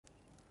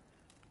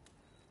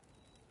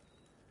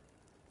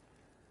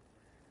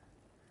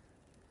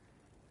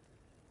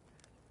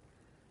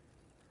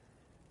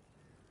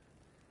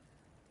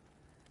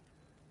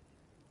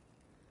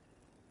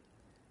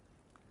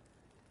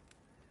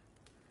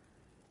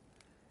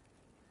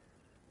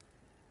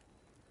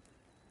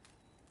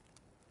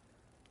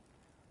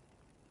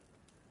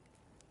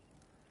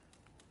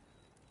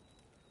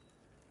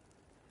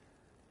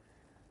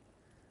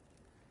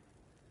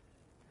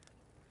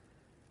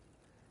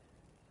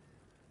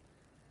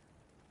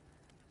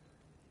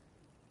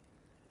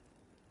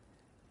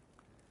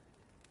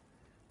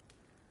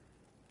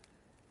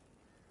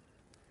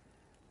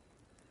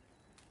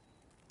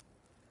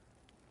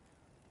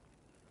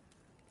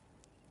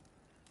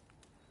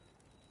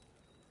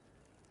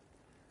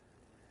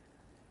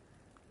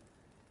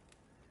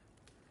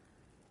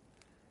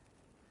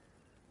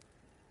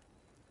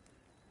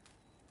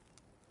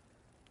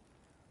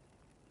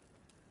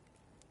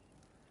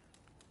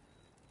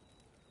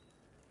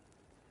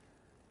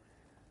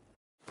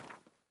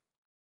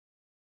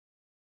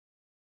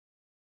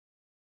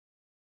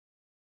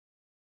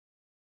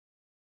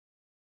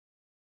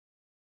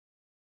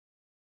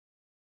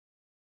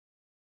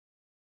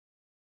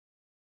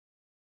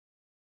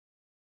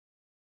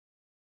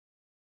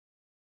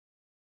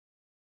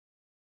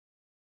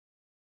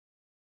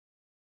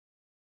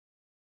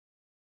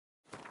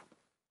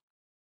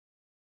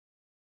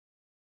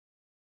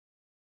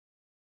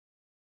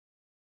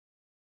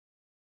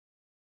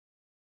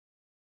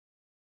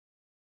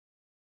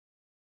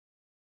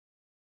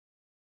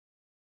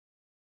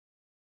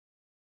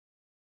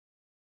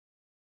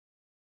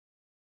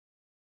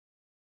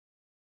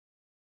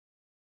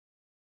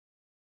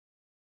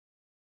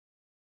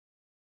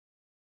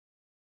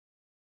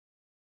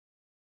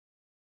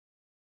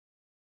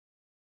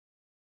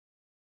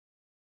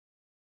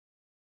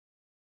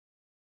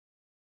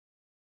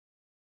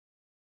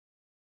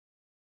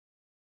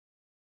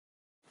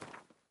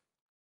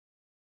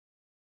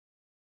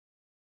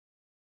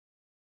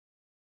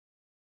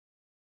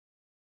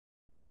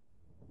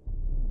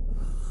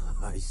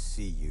I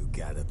see you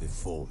gather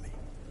before me.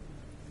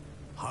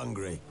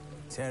 Hungry,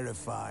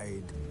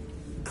 terrified,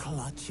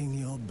 clutching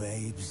your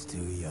babes to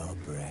your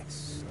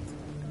breast.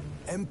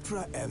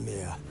 Emperor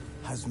Emhyr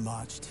has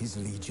marched his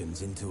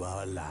legions into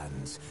our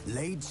lands,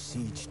 laid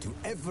siege to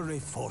every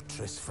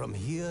fortress from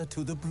here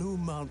to the Blue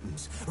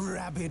Mountains.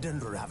 Rabid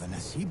and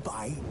ravenous, he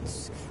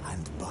bites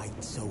and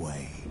bites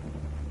away.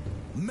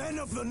 Men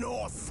of the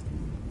North,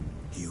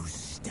 you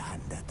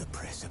stand at the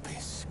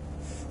precipice.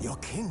 Your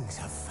kings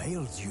have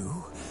failed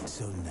you,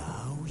 so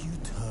now you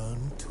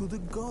turn to the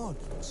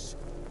gods.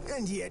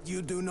 And yet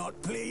you do not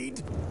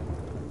plead.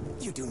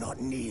 You do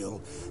not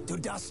kneel to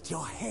dust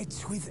your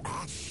heads with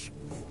ash.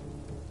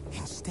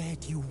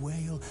 Instead you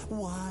wail,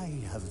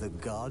 why have the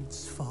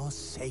gods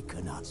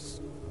forsaken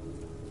us?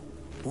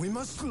 We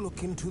must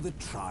look into the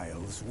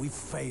trials we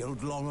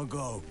failed long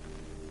ago.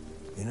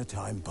 In a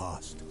time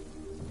past,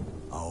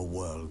 our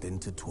world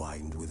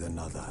intertwined with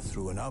another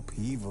through an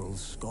upheaval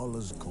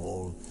scholars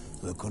call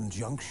the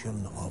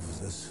conjunction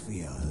of the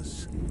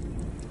spheres.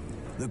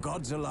 The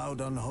gods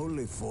allowed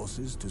unholy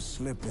forces to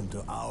slip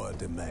into our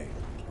domain.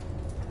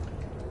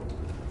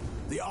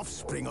 The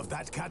offspring of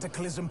that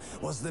cataclysm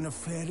was the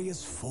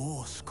nefarious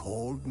force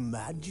called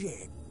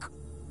magic.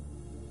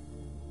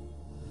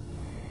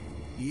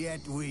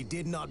 Yet we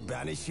did not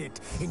banish it,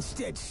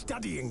 instead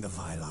studying the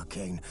vile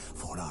arcane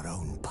for our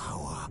own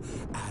power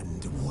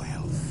and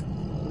wealth.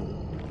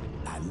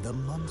 And the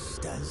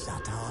monsters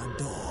at our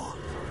door,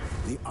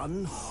 the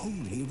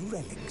unholy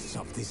relics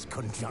of this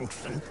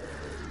conjunction.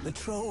 The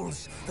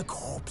trolls, the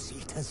corpse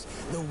eaters,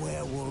 the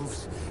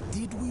werewolves.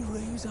 Did we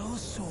raise our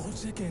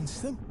swords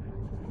against them?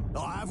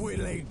 Or have we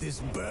laid this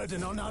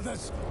burden on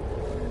others?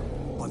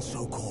 On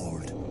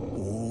so-called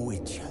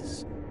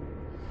witches.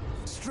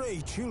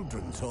 Stray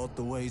children taught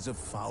the ways of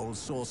foul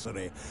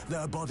sorcery,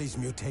 their bodies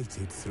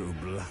mutated through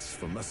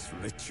blasphemous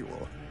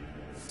ritual.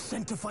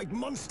 Sent to fight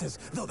monsters,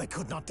 though they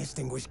could not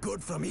distinguish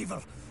good from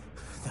evil.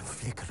 The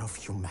flicker of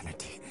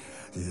humanity,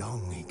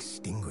 long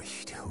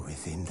extinguished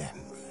within them.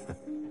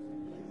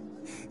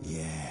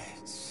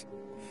 Yes,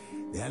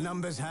 their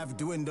numbers have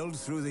dwindled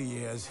through the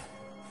years.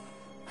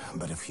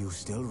 But a few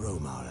still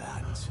roam our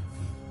lands,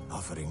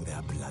 offering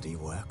their bloody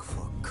work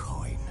for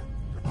coin.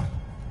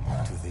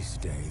 To this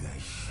day they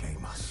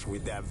shame us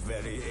with their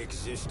very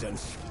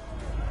existence.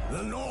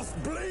 The North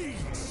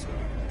bleeds,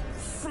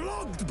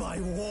 flogged by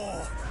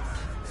war.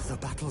 The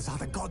battles are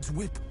the gods'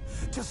 whip,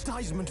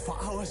 chastisement for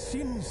our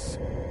sins.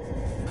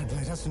 And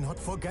let us not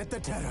forget the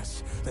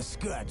terrors, the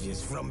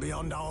scourges from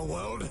beyond our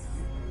world.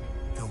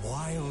 The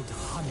wild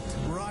hunt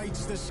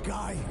rides the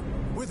sky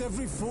with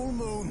every full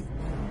moon.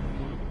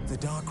 The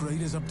Dark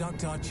Raiders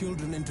abduct our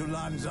children into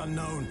lands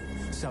unknown.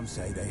 Some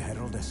say they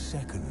herald a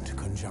second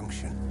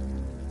conjunction.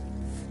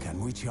 Can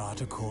we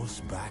chart a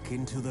course back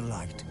into the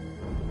light?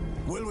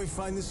 Will we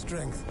find the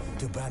strength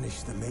to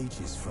banish the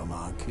mages from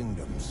our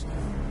kingdoms?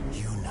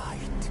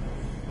 Unite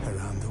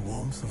around the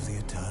warmth of the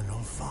eternal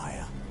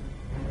fire.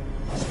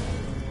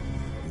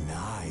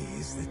 Nigh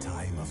is the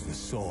time of the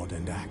sword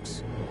and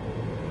axe.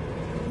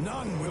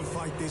 None will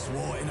fight this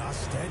war in our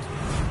stead.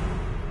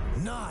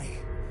 Nigh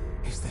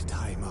is the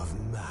time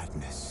of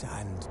madness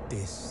and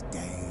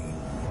disdain.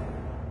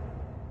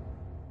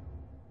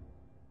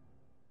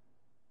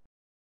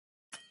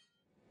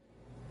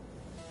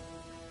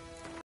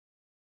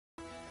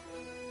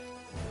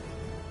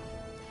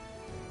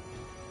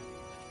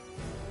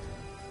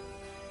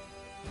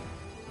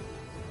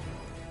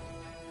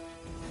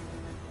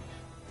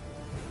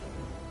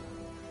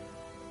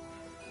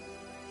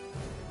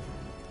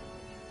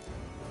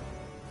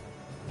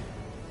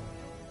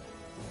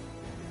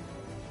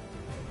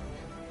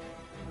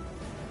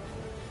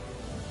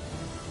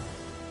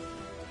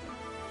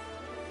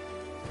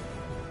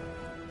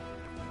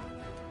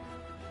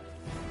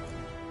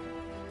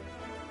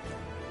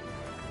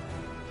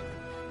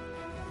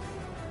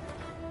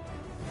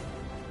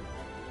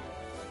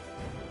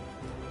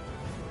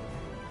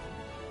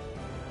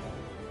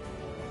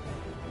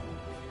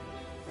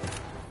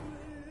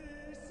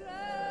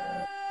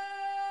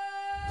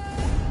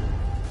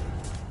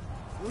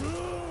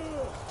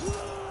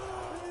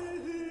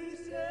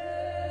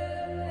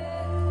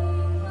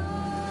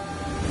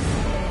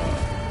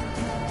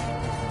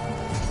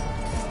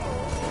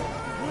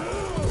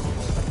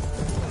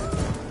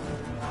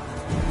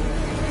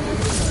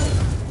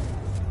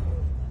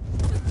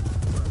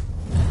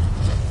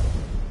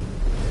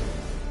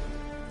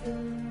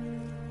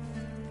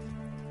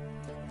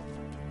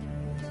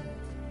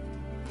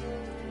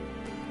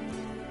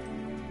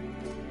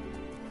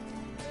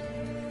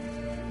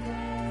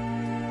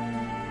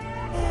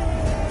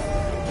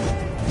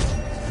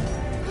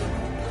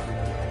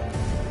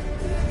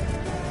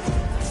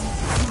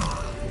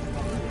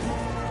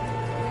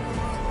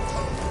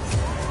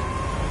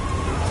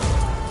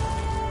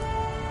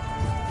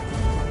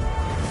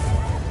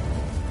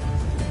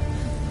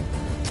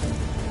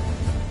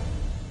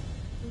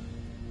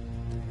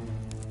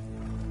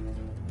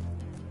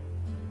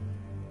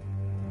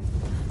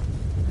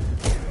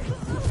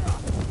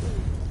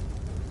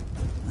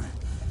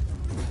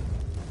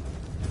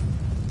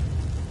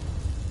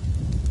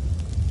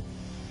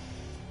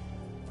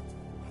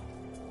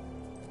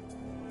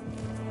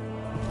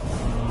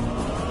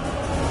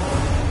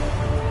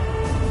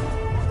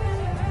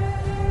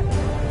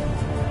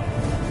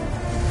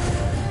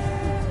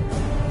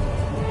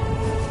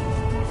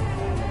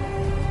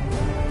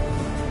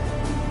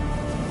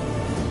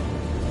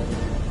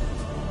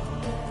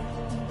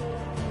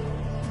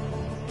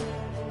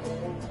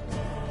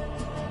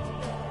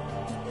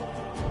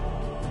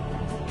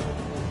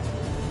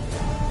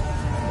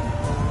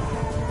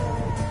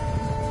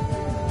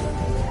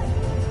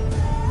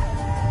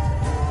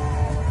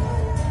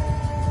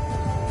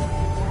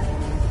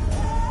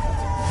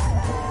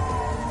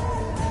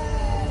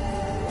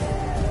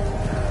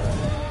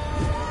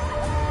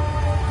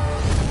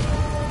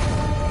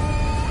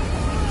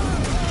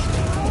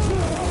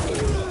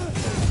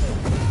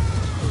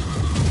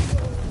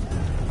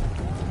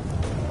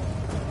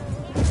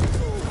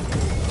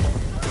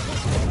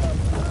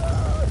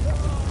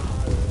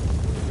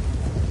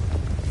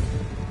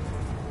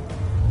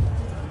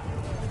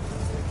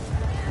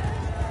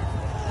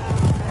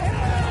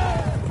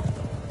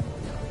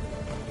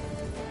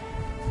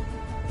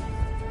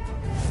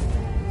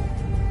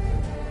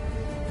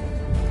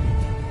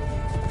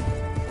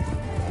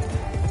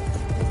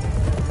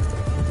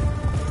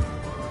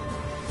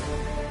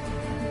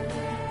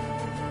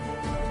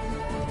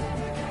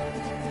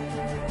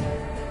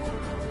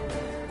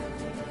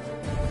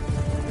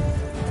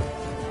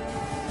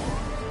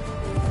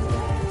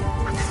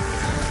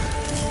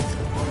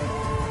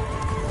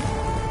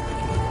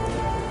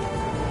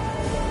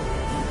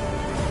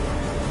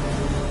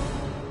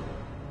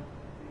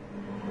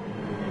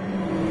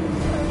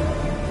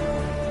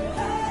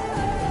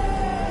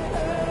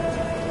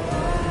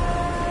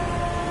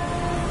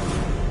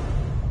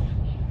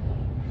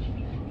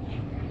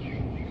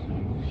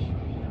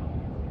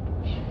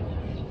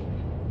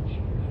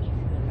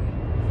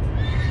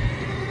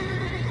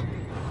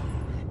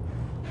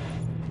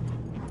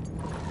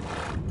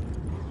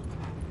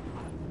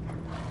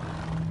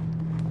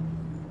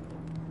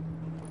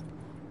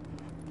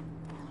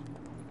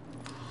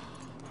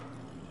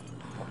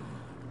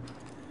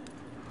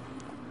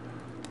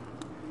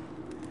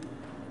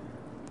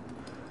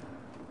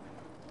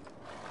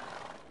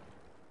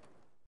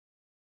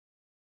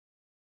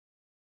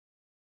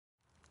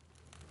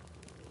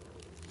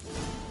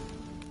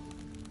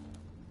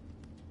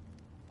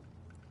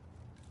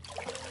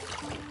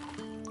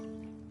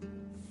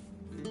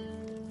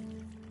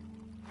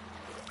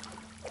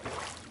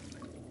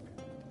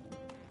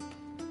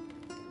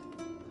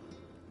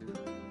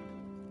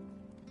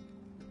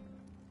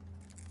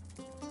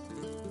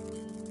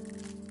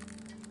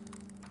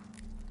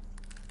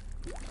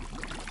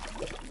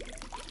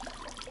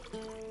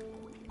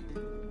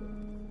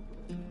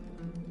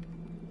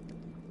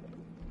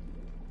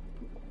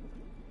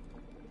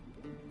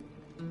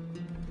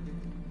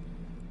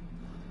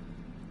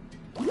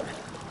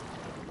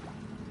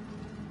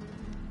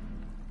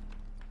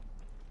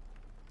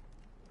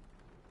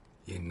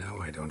 You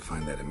know I don't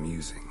find that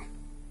amusing.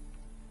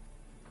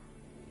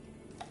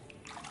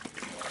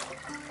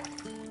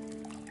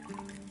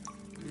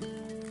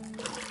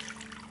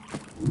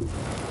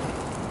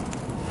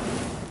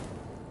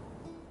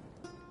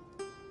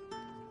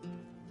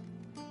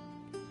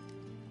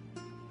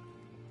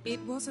 It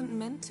wasn't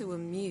meant to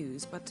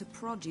amuse, but to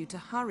prod you to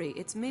hurry.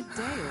 It's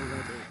midday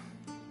already.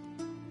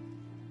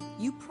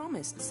 You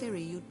promised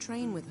Ciri you'd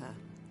train with her.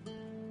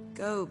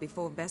 Go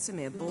before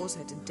Vesemir bores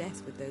her to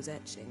death with those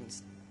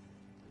etchings.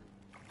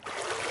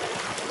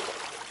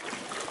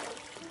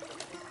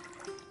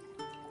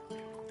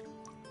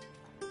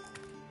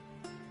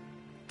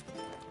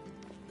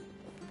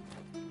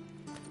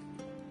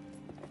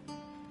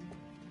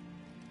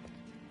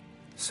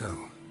 So,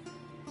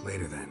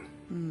 later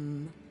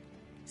then.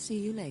 See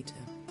you later.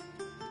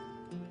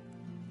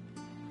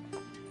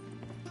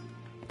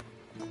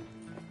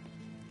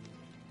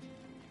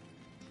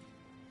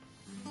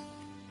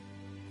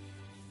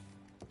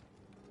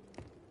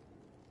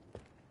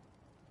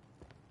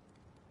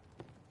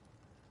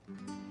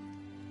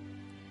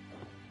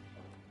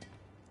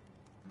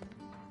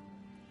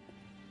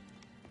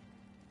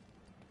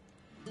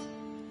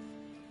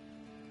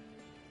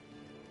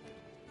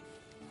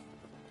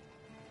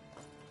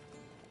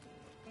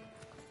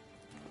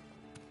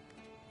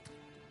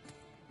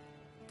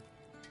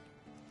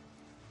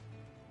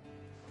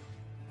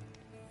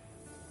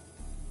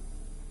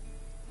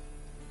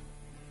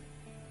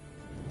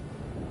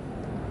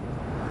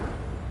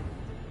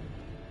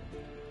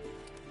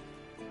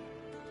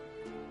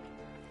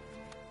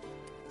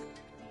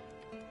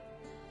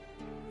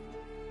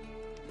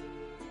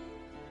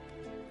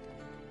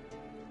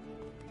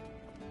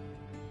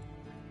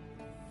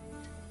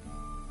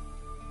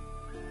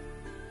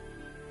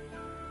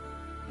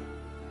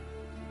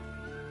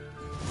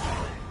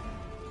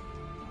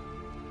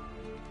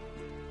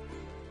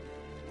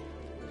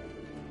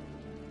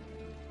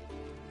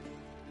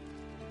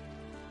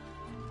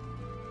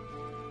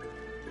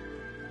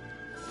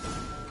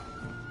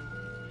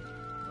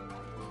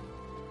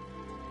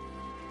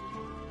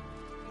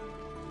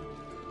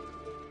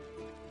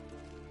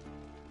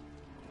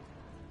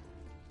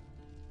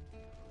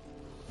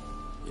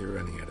 You're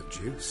running out of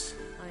juice.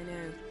 I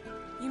know.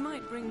 You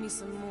might bring me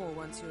some more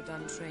once you're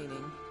done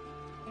training.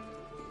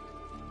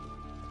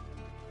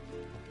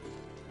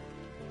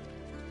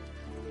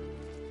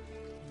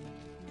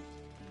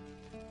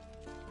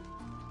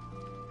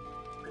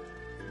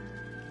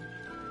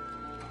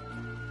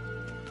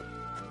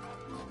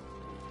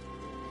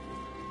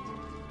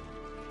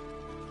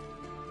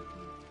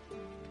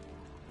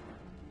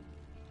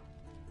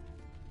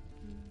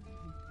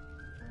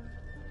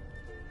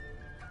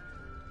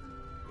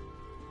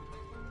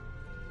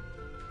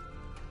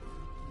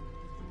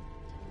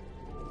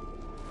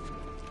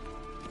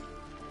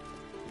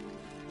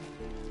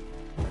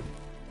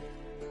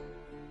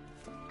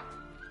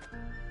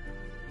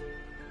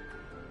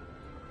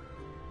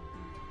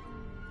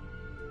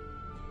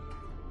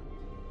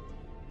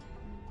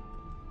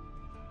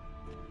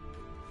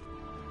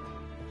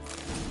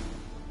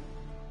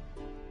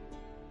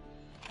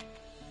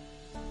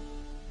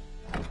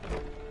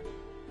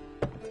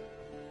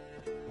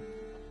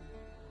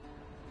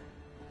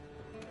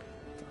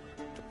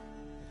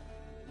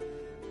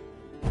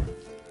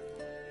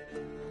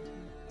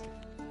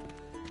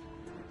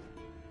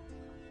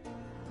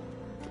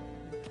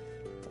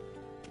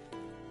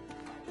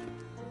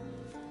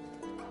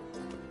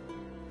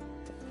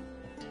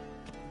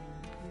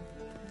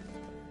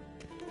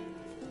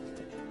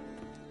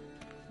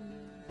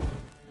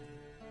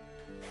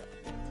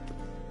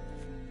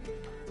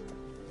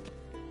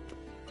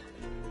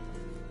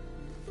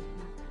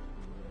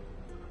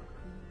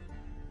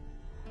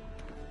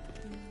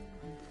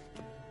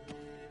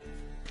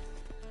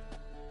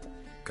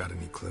 Got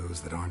any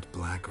clothes that aren't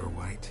black or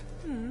white?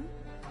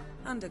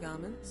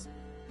 Undergarments.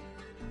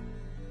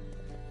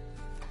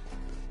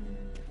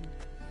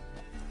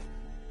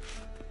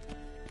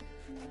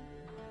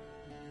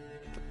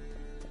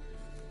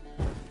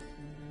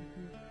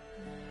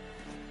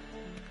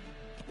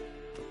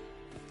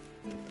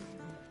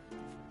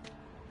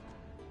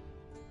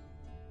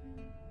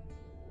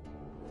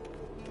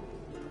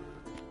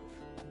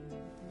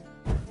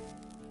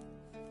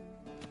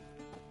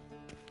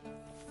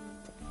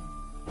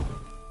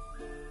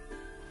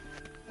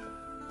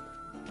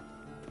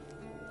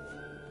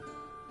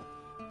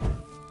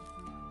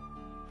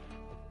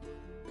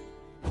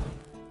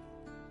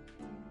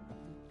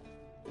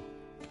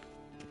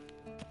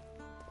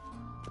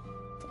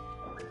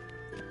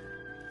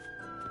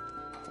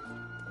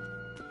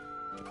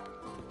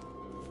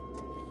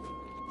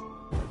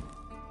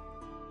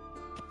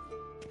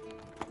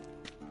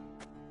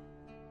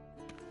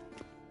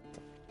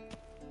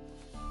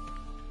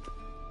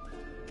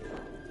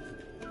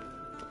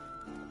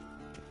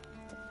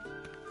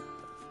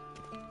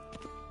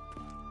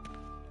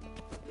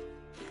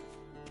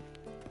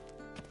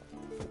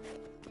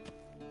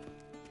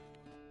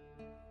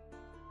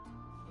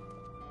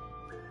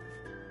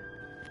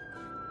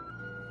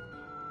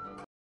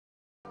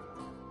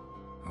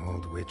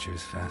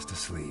 Witcher's fast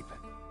asleep.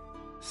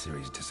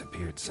 Ciri's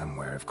disappeared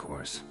somewhere, of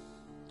course.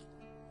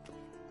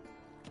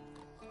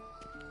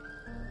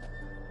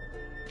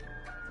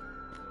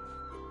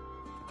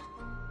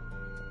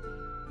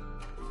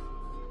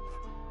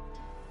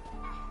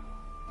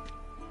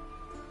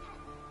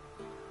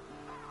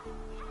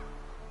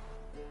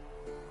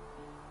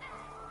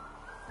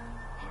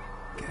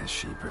 Guess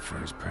she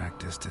prefers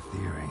practice to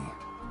theory.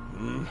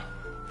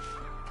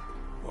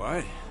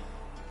 What?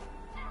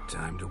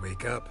 Time to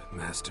wake up,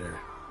 Master.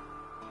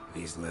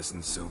 These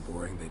lessons so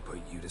boring they put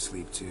you to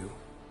sleep too?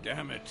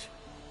 Damn it.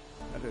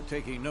 After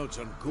taking notes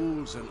on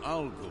ghouls and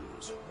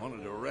al-ghouls,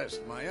 wanted to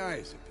rest my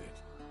eyes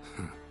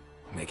a bit.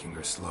 Making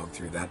her slog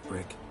through that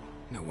brick?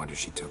 No wonder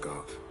she took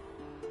off.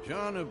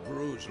 John of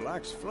Bruges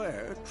lacks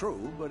flair,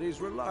 true, but he's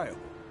reliable.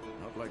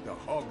 Not like the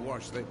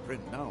hogwash they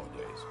print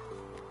nowadays.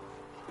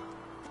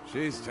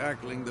 She's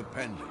tackling the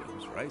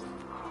pendulums, right?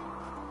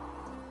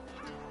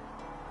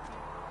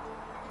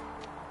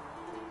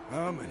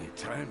 How many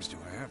times do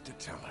I have to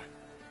tell her?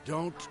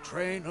 Don't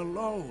train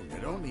alone.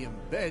 It only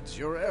embeds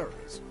your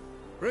errors.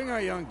 Bring our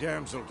young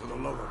damsel to the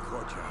lower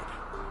courtyard.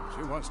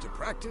 She wants to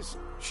practice,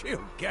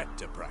 she'll get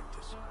to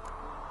practice.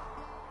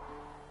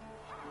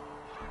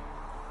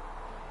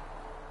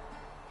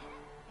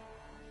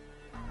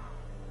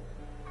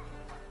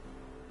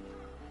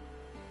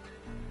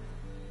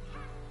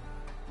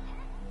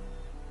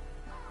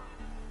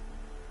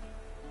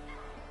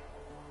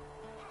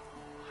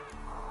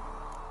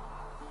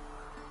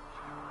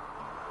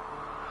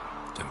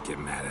 Don't get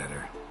mad at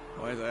her.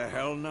 Why the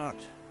hell not?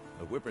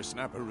 The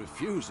whippersnapper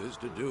refuses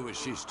to do as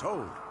she's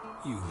told.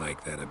 You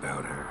like that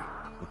about her.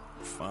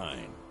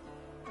 Fine.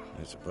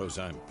 I suppose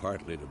I'm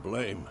partly to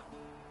blame.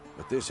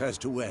 But this has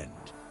to end.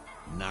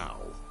 Now.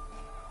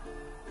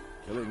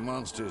 Killing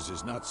monsters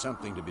is not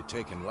something to be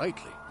taken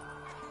lightly.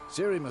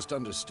 Ciri must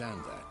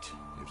understand that,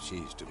 if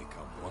she's to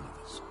become one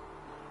of us.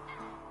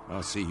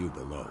 I'll see you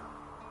below.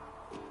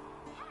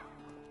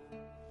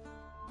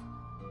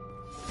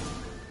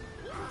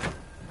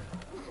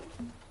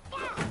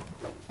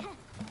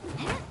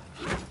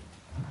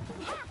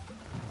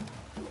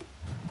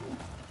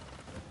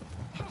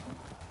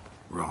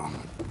 Wrong.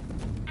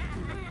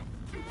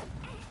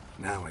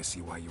 Now I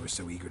see why you were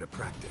so eager to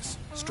practice.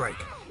 Strike.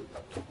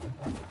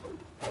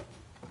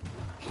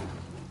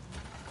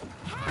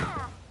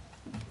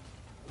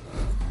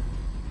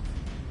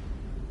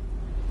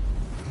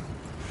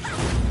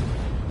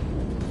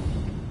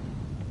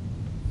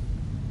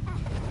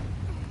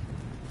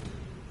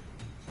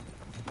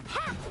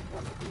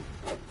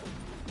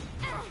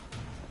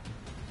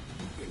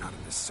 You're not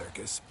in the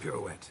circus.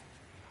 Pirouette.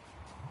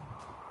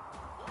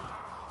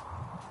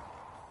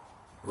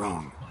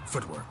 Wrong.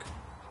 Footwork.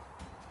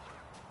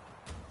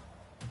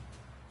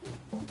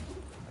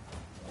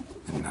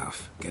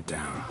 Enough. Get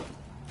down.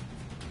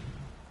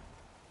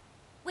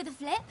 With a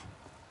flip?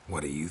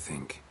 What do you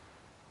think?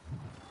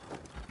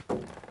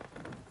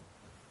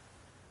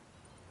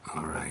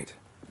 All right.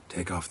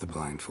 Take off the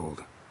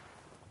blindfold.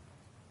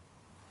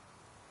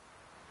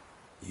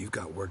 You've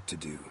got work to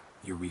do.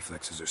 Your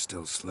reflexes are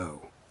still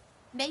slow.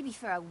 Maybe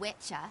for a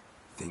witcher.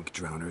 Think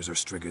drowners or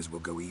striggers will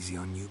go easy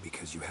on you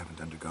because you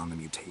haven't undergone the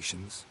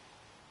mutations?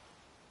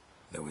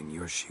 Though in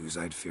your shoes,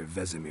 I'd fear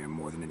Vesemir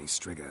more than any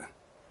strigger.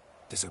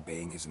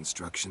 Disobeying his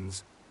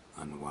instructions?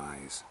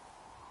 Unwise.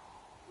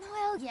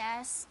 Well,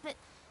 yes, but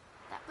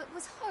that book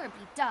was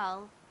horribly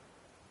dull.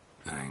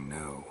 I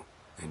know.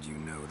 And you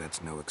know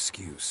that's no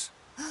excuse.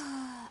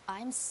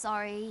 I'm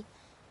sorry.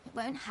 It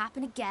won't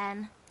happen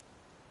again.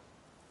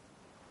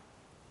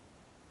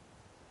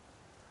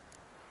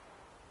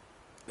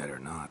 Better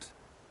not.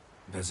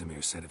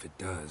 Vesemir said if it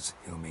does,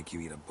 he'll make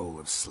you eat a bowl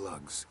of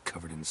slugs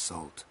covered in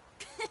salt.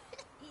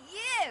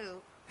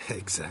 You!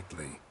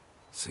 Exactly.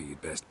 So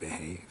you'd best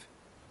behave.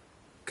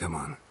 Come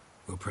on.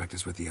 We'll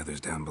practice with the others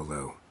down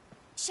below.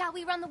 Shall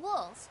we run the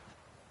walls?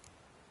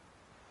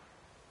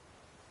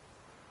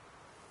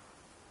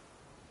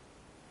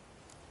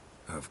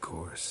 Of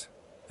course.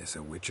 This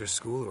a Witcher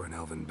school or an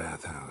elven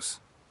bathhouse?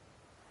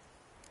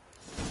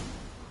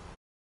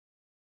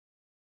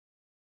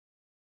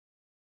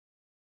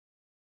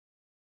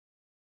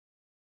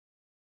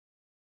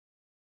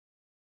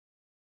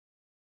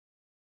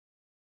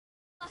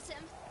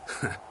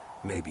 Bottom.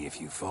 Maybe if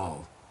you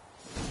fall.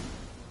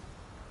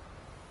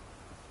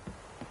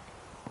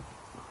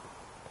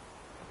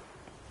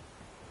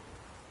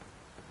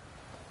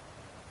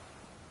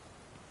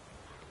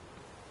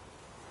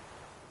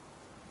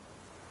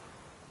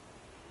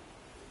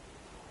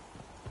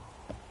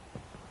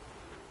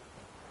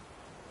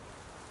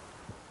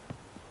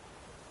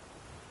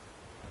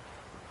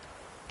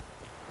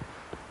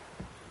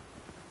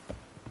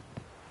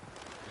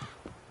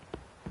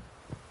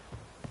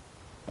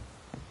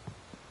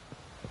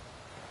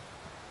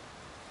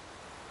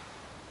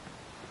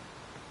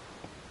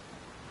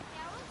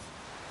 Geralt?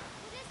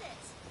 What is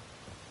it?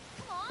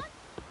 Come on!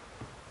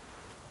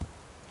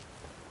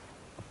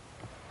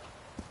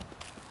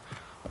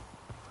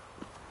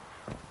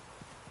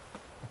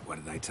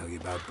 What did I tell you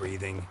about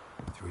breathing?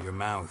 Through your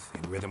mouth,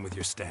 in rhythm with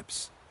your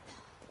steps.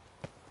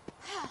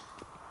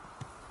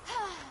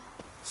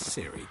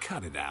 Ciri,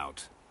 cut it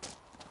out.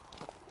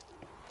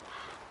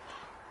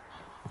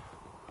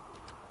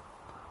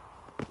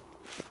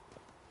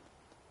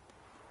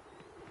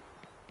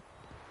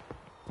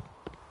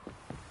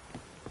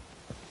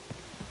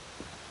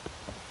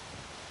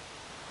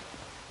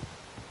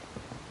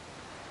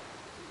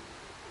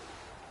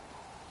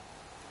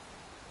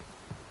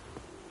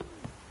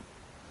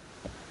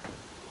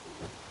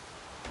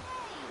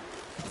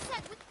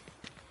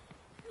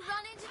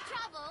 Run into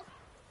trouble?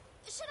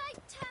 Should I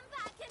turn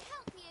back and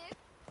help you?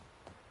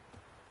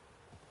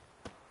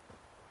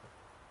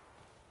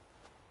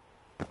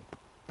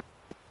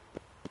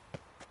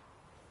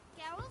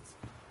 Geralt?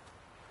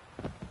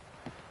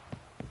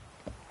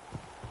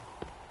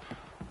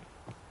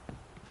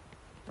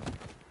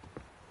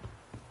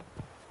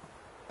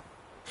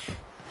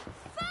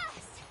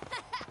 First!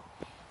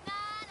 Na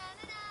na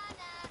na na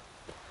na.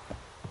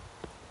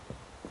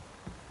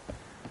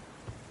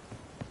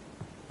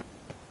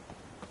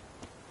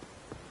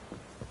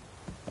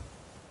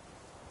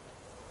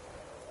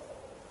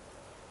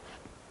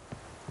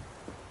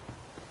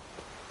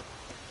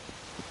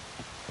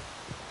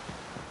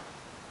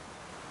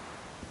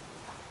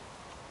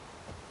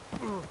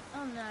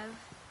 Oh no.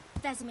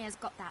 Vesemir's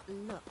got that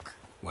look.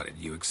 What did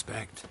you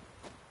expect?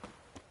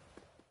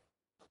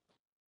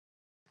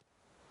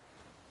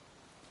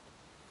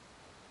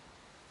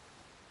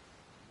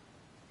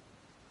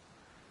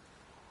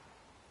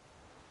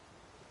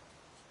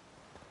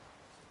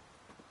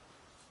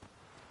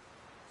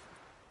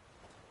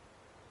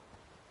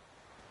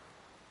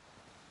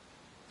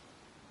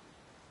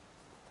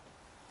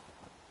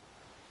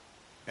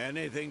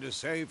 Anything to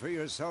say for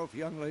yourself,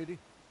 young lady?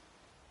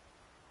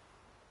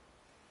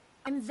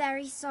 I'm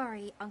very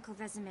sorry, Uncle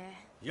Vesemir.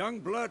 Young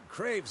blood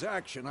craves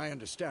action, I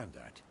understand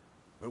that.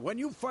 But when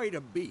you fight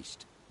a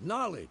beast,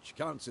 knowledge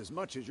counts as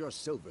much as your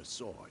silver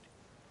sword.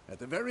 At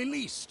the very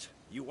least,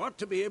 you ought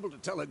to be able to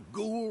tell a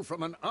ghoul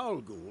from an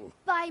owl ghoul.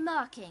 By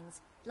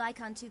markings,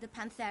 like unto the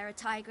Panthera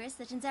tigris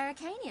that in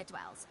Zerrikania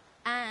dwells,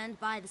 and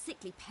by the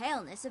sickly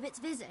paleness of its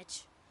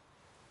visage.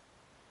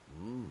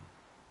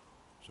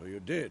 So you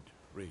did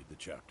read the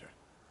chapter.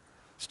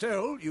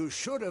 Still, you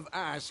should have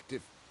asked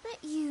if...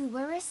 But you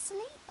were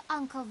asleep,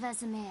 Uncle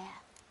Vesemir.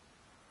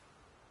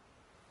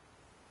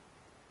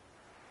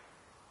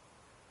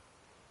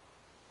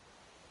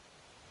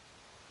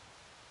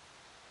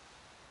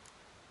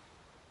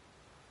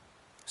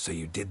 So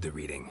you did the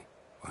reading.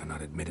 Why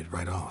not admit it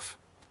right off?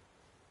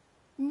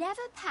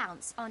 Never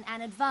pounce on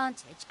an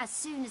advantage as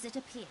soon as it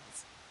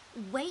appears.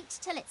 Wait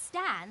till it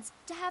stands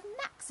to have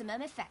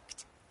maximum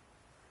effect.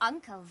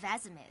 Uncle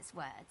Vesemir's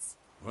words.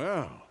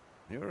 Well,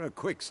 you're a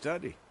quick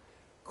study.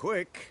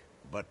 Quick,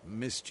 but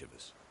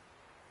mischievous.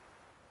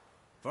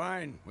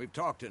 Fine, we've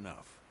talked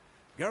enough.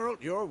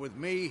 Geralt, you're with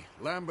me,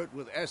 Lambert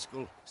with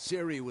Eskel,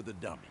 Ciri with the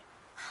dummy.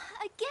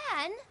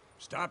 Again?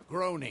 Stop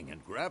groaning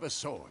and grab a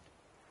sword.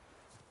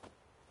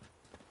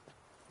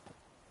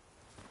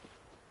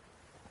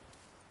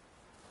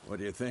 What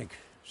do you think?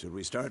 Should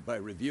we start by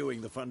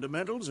reviewing the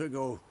fundamentals or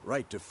go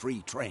right to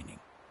free training?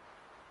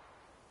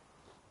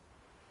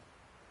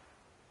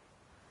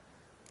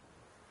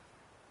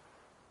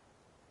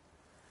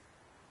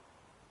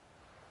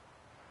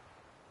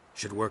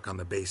 Should work on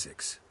the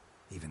basics.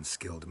 Even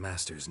skilled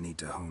masters need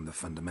to hone the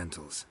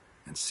fundamentals,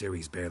 and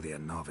Ciri's barely a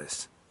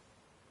novice.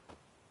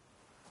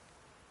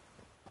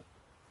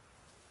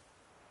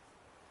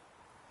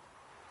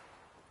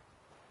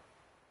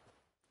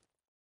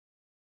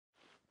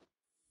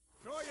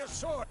 Draw your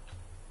sword!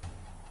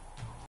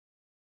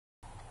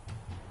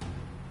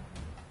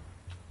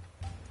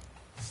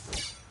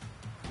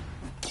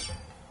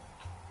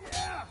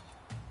 Yeah!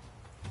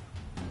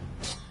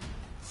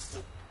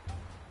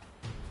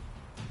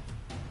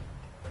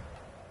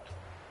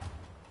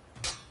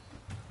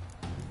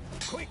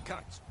 Quick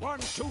cuts! 1,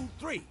 2,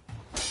 3!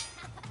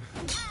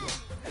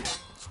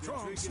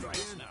 Strong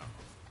strikes now.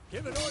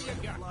 Give it all you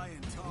got.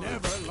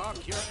 Never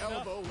lock your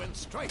elbow when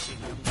striking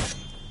them.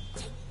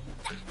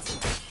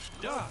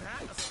 Done.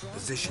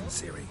 Position,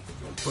 Ciri.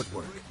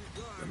 Footwork.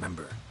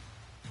 Remember.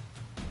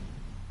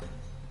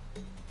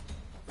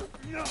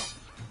 No.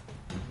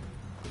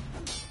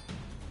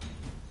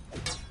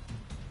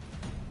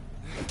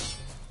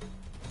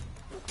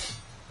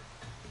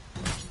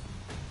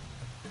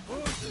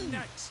 Who's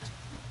next?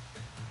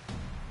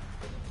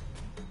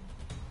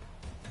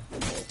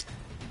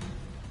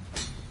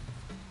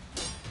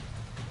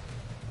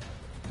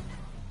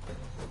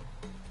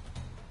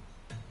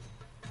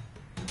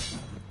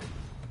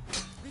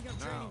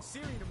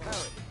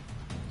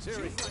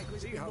 Ciri,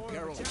 see how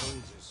Geralt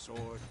holds his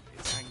sword,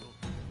 its angle?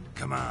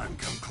 Come on,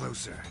 come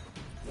closer.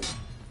 Am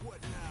I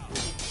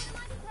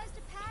supposed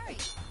to parry?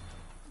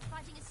 I'm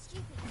fighting a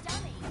stupid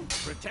dummy.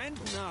 Pretend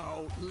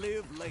now,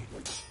 live later.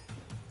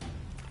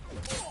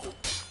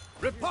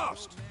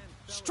 Riposte!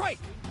 Strike!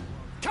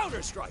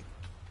 Counter-strike!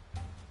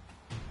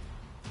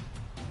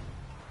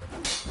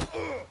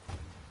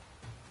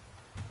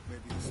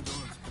 Maybe the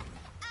storm's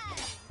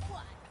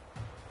What?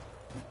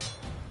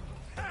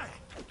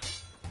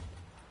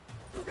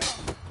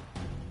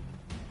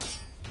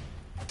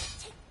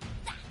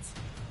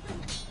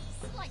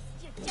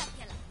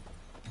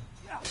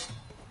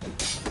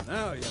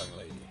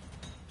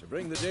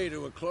 bring the day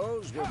to a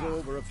close, we'll go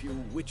over a few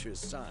witches'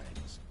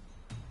 signs.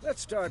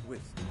 Let's start with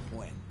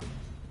Gwen.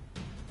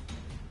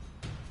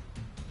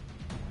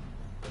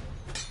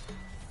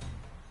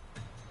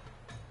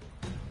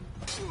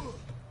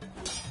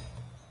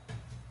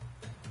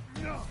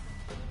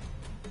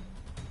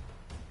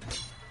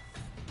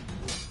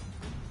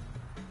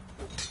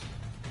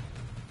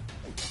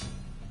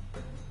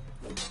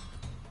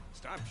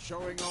 Stop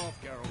showing off,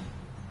 Geralt.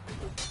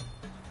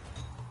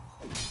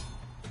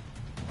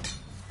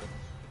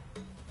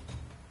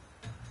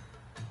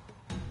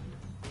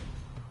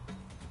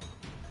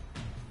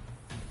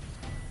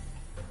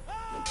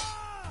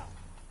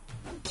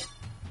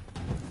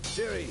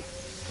 Ciri,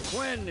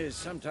 Gwen is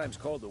sometimes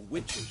called the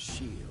Witch's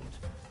Shield.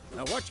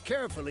 Now watch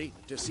carefully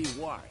to see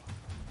why.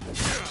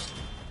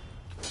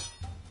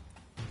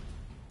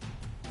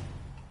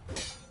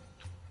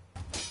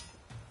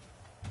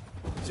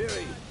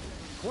 Ciri,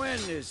 Gwen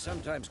is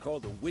sometimes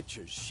called the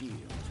Witch's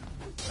Shield.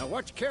 Now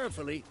watch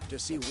carefully to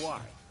see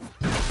why.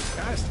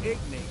 Cast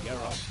Igni,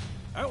 Geralt.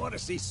 I want to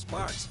see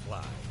sparks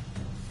fly.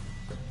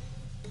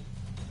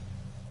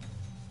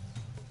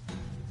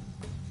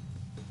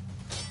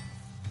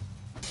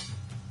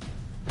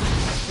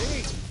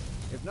 See?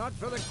 If not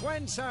for the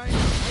Gwen sign,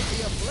 I'd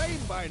be aflame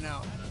by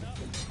now.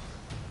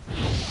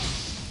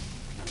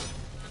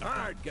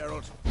 Hard,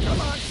 Geralt.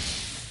 Come on!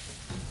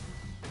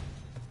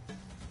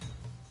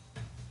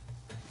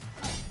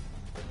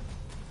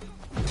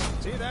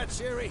 See that,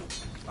 Ciri?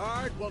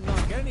 Ard will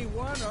knock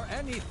anyone or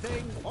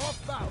anything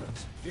off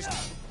balance. Just...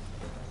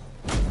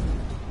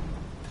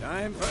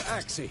 Time for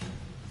Axii.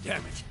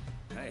 Damn it.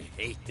 I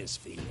hate this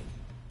feeling.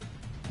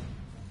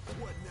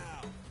 What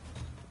now?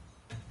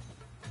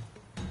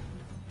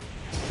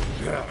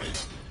 Ugh.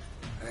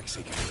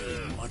 Axii can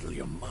really muddle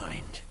your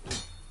mind.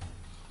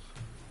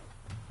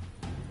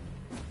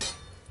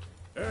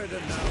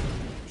 Erden now.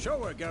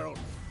 Show her, Geralt.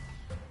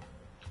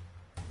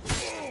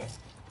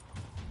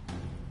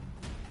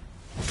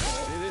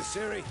 See this,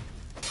 Ciri?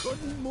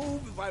 Couldn't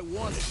move if I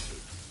wanted to.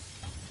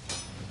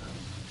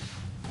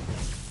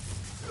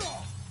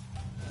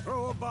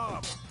 Throw a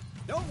bomb.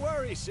 Don't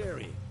worry,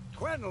 Ciri.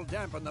 Gwen will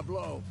dampen the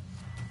blow.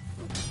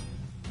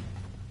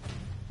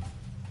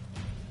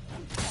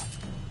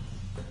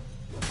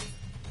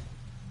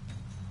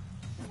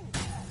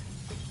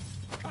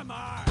 Come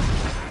on!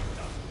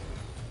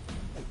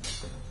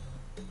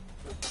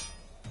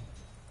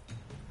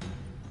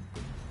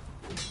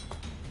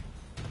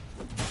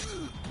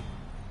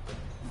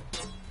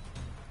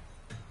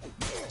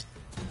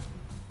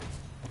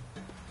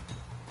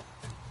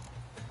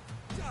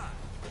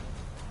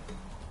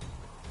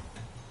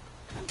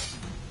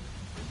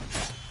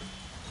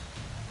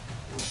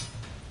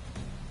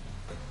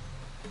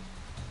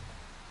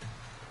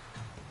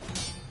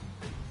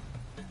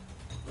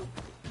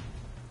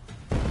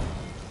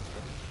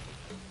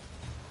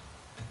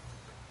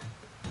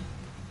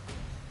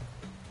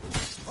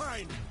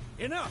 Fine.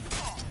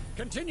 Enough.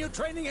 Continue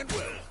training at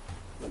will.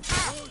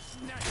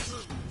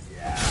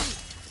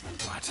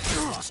 What?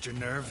 Lost your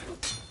nerve?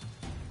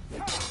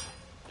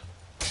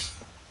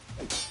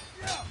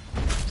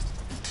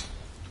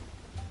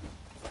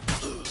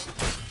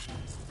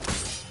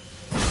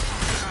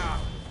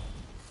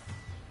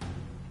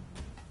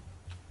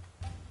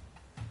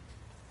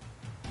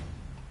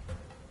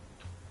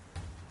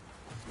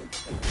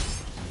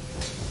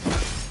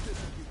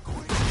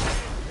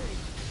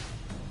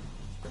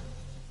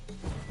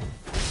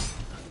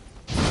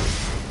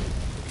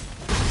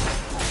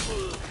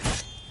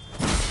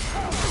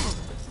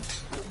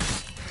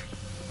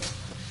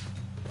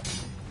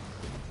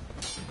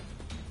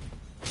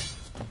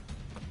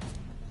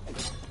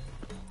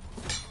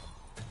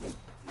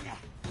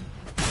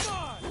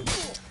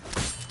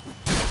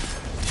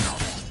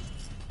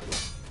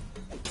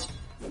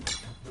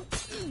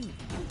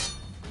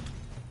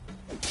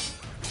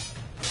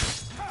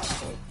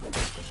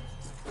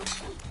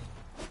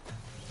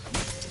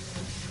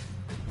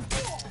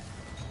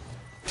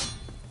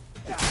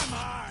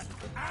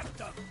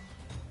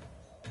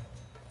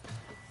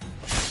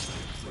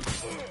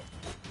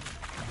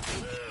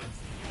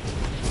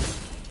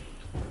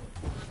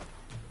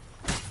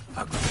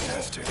 Ugly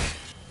bastard.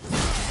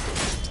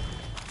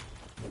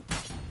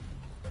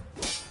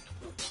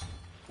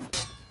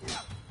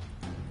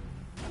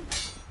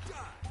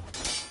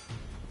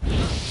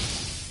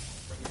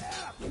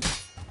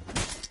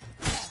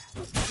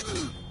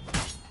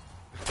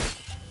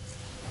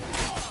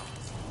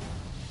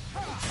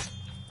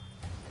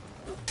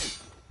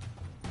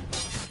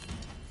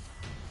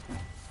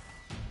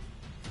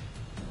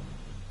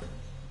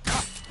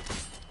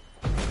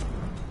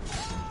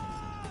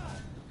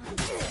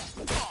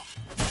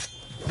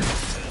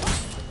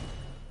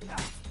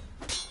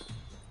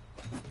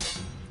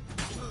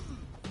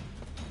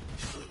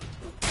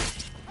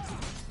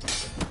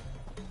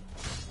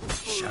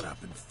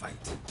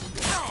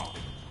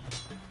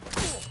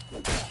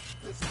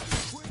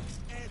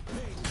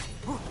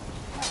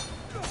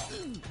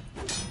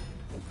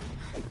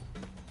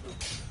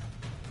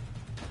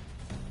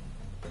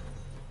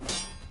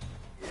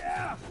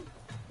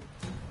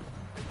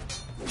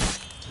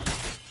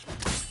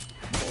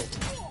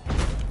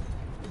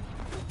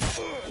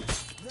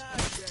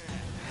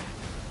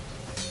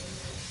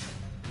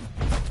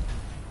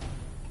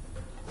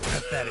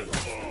 ready.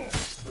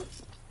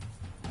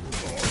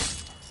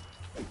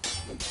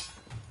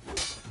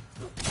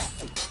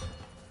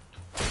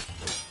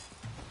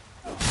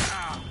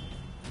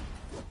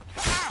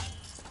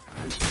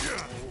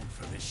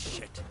 For this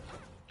shit.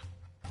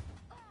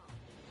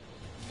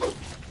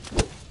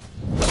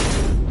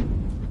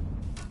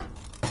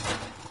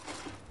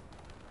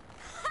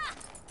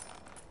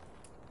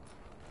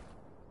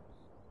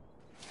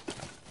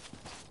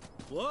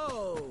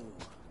 Whoa!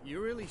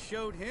 You really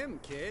showed him,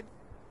 kid.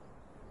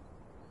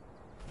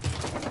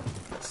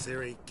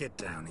 Ciri, get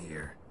down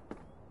here.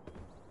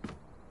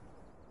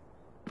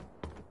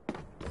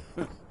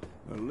 A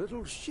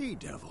little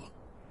she-devil.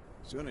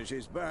 Soon as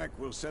she's back,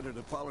 we'll set her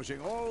to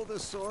polishing all the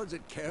swords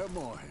at Kaer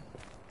Morhen.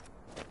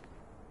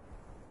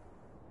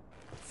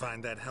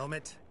 Find that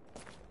helmet?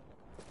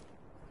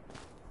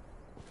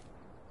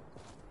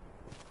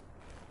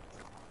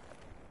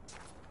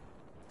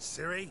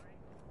 Ciri?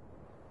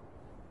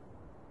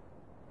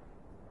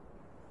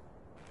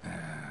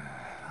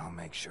 I'll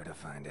make sure to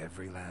find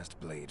every last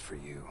blade for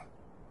you.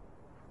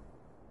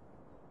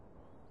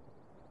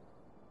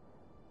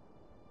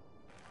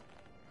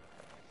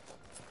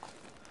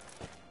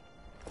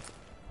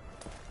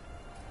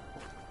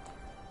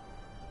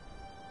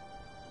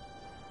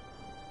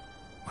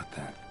 What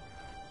the?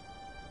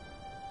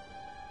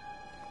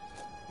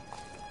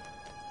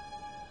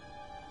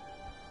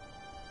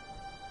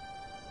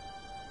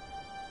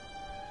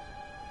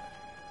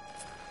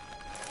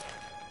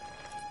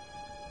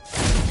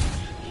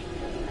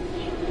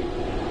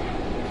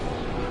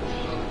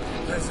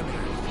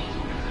 Vesemir.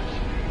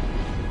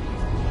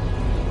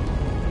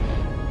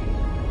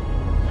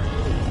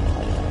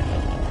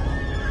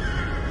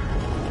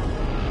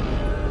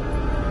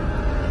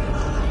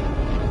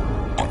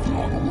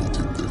 Athlana will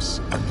take this,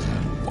 and you,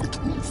 White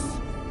Wolf.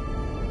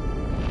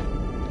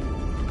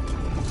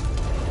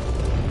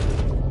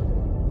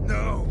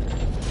 No!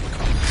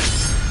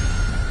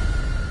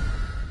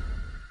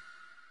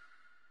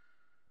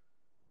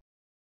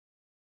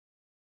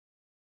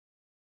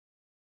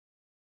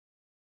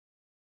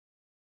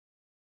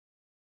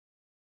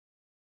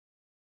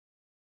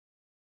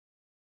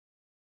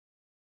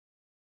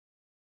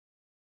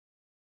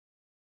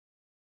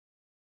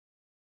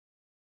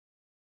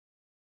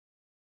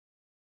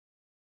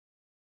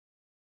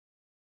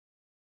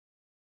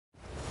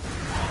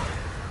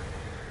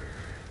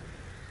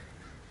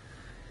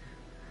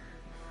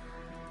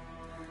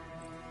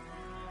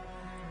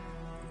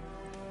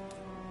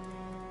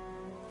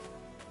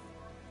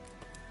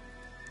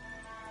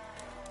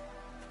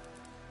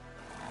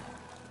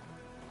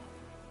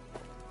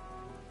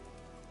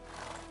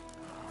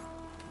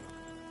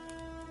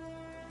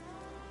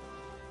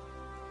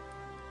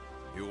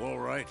 You all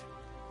right?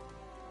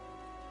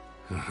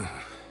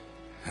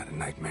 Had a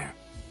nightmare.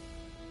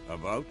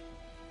 About?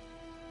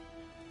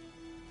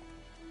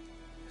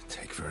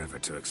 Take forever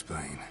to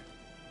explain.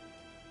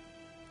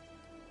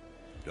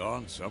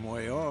 Dawn's some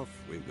way off.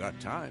 We've got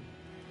time.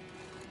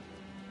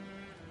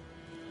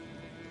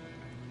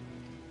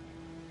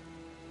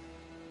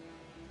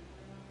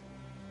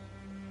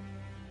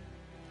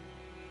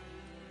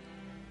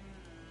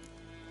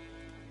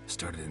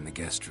 Started in the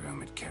guest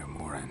room at Kaer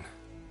Morhen.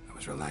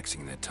 I was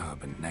relaxing in the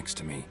tub, and next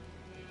to me,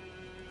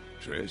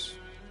 Triss?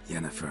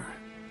 Yennefer.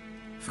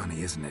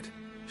 Funny, isn't it?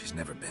 She's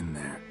never been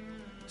there.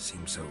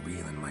 Seemed so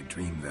real in my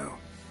dream, though.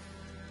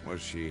 Was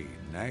she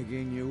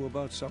nagging you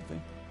about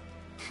something?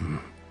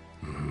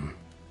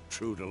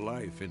 True to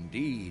life,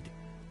 indeed.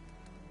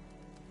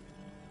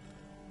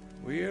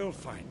 We'll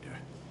find her.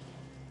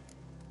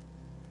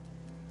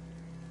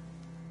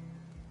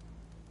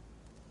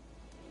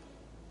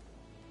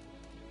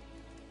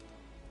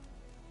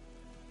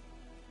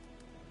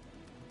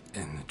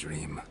 In the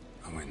dream,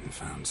 I went and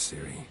found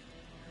Ciri.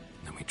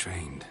 Then we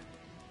trained.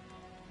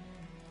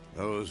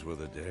 Those were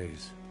the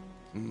days.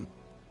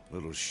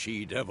 Little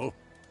she-devil.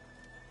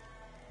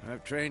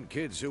 I've trained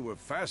kids who were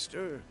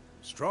faster,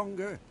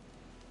 stronger,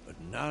 but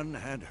none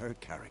had her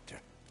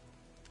character.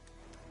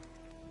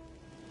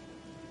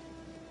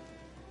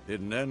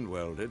 Didn't end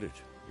well, did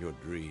it? Your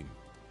dream?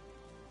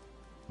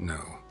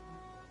 No.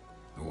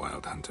 The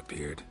Wild Hunt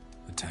appeared,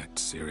 attacked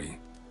Ciri.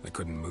 I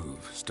couldn't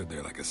move, stood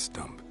there like a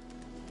stump.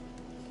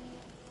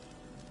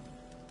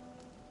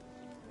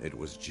 It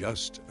was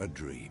just a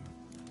dream.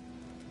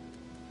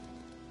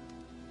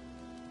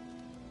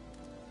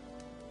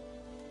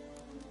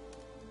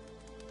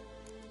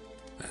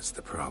 That's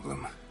the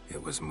problem.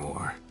 It was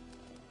more.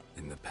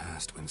 In the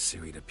past, when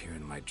Ciri'd appear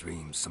in my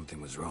dreams, something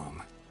was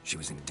wrong. She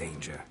was in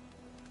danger.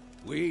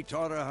 We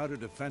taught her how to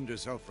defend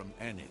herself from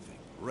anything,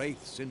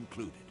 wraiths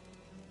included.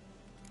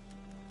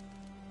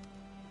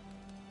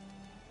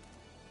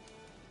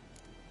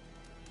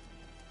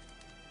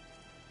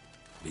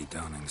 Be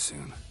dawning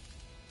soon.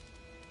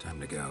 Time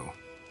to go.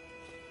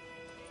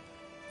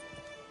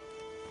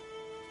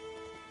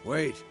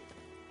 Wait.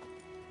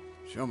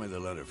 Show me the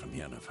letter from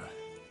Yennefer.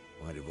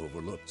 Might have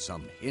overlooked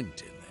some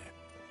hint in there.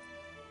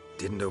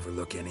 Didn't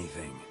overlook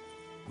anything.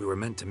 We were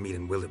meant to meet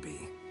in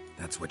Willoughby.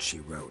 That's what she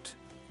wrote.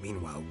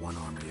 Meanwhile, one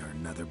army or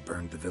another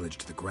burned the village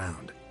to the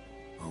ground.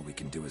 All we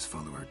can do is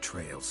follow our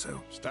trail,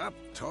 so... Stop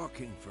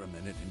talking for a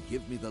minute and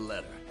give me the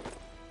letter.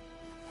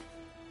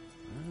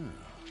 Ah,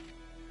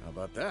 how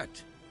about that?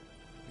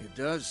 It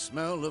does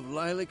smell of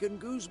lilac and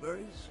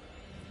gooseberries.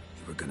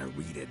 You were gonna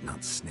read it,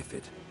 not sniff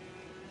it.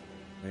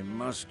 We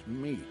must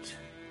meet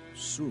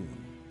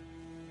soon.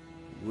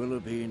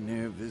 Willoughby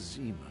near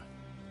Vizima.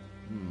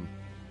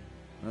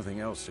 Nothing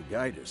else to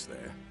guide us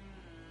there.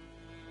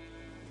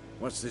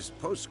 What's this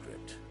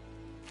postscript?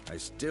 I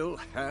still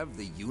have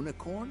the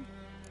unicorn?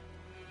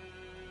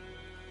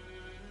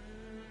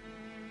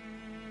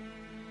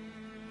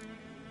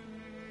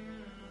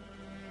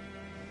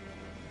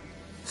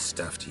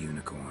 Stuffed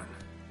unicorn.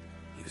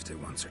 Used it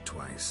once or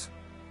twice.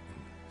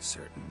 In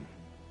certain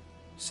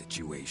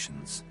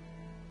situations.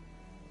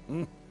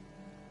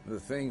 The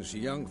things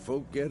young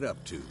folk get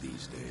up to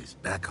these days.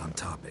 Back on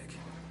topic.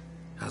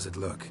 How's it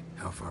look?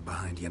 How far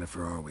behind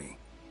Yennefer are we?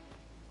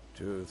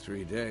 2 or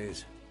 3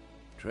 days.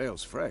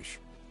 Trail's fresh,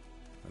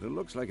 but it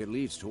looks like it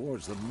leads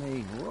towards the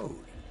main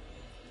road.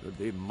 Could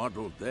be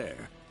muddled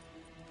there.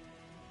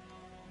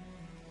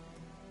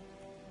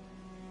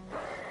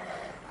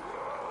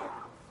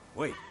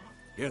 Wait,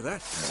 hear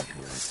that? I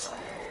hear it.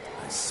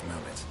 I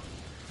smell it.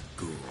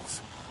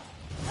 Ghouls.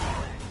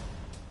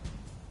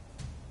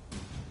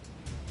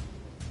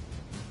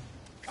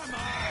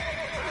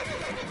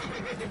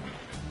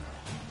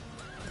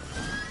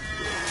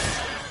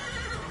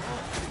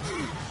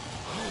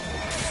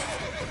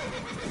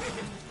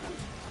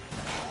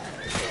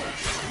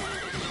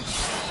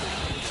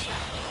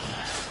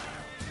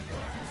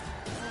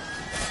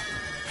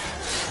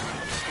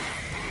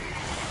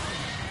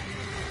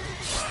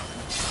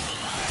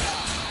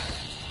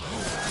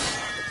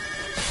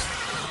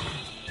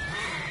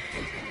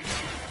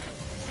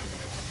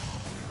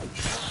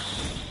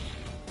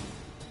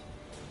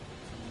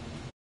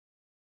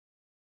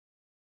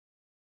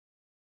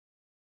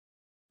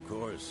 Of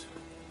course,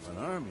 when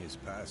armies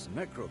pass,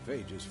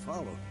 necrophages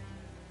follow.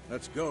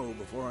 Let's go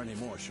before any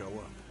more show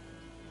up.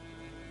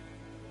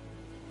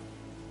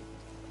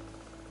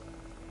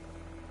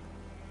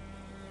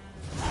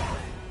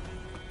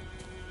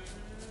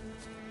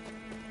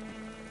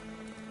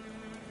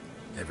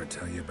 Ever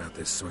tell you about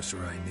this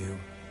sorcerer I knew?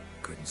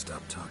 Couldn't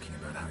stop talking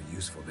about how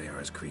useful they are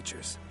as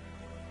creatures.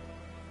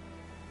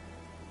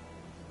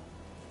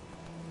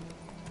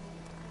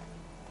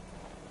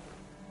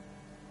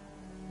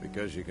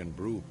 Because you can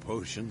brew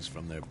potions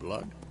from their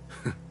blood?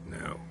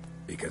 No,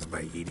 because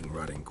by eating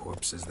rotting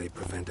corpses, they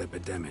prevent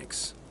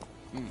epidemics.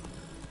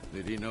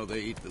 Did he know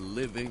they eat the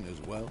living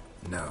as well?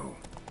 No,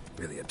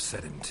 really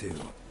upset him too.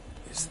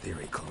 His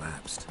theory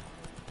collapsed.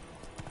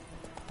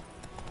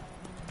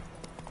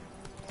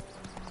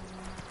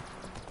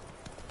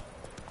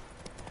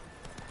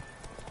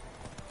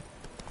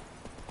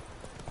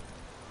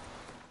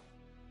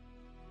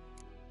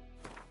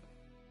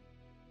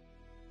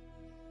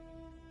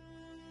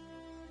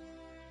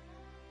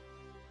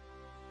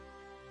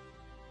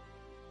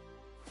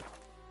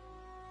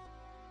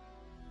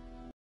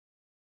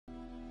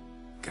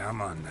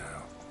 Come on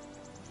now.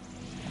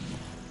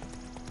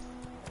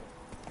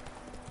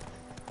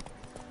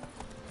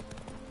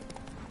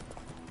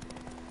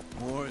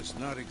 War's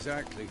not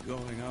exactly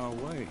going our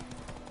way.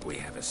 We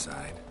have a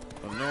side.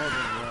 The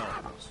Northern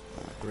Realms.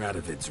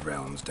 Radovid's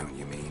realms, don't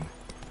you mean?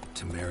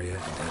 Temeria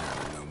and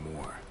Edda no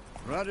more.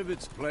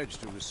 Radovid's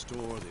pledged to restore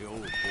the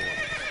old borders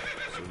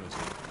as soon as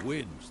it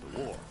wins the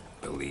war.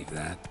 Believe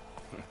that?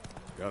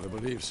 Gotta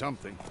believe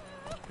something.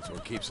 It's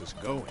what keeps us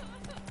going.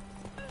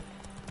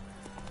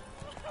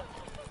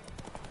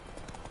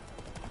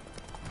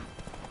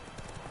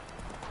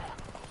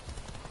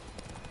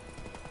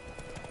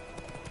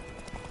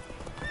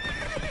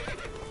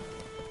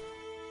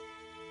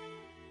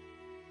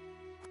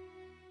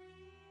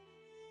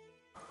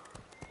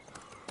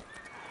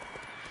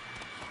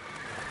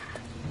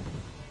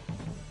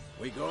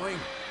 We going?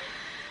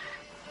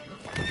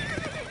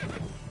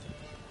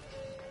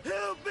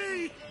 Help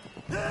me!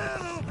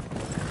 Help!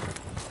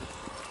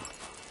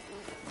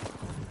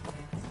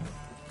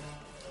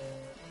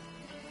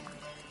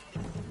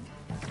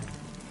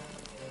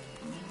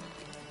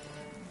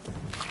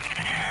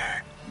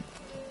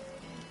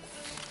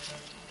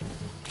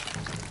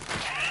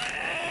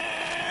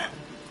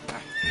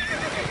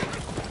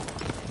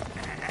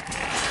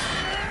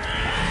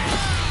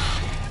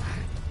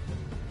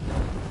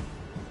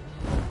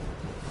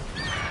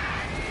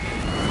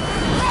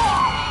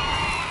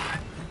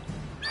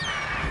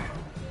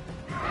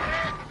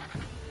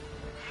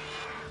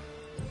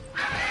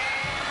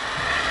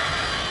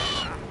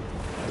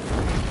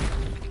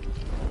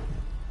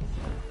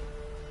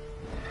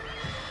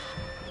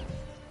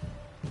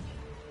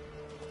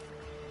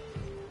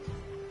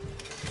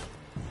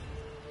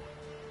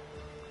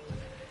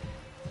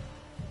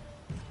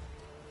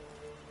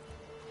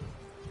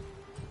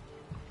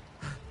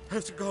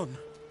 Has it gone?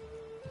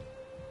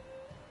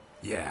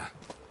 Yeah.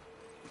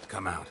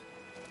 Come out.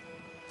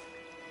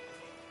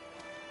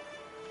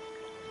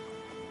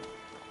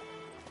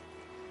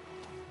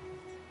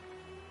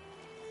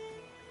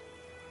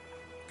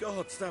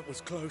 gods, that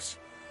was close.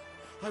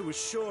 I was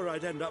sure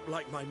I'd end up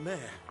like my mare.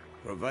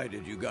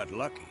 Provided you got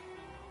lucky.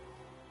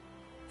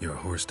 Your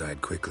horse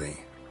died quickly,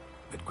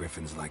 but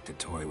griffins like to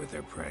toy with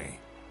their prey.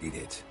 Eat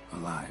it,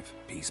 alive,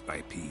 piece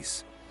by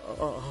piece.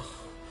 Oh.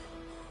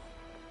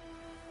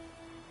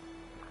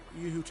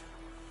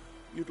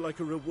 You'd like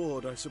a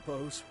reward, I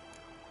suppose.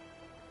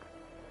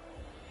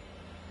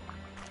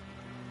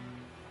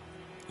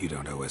 You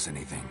don't owe us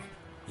anything.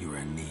 You were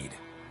in need.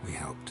 We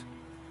helped.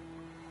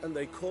 And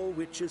they call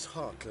witches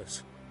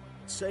heartless.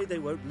 Say they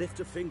won't lift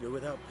a finger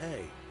without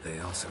pay. They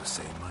also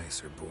say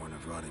mice are born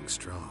of rotting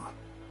straw.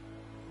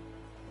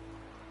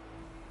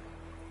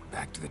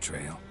 Back to the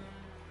trail.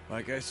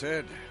 Like I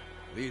said,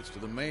 leads to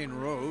the main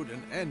road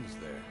and ends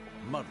there,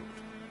 muddled.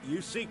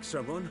 You seek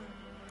someone?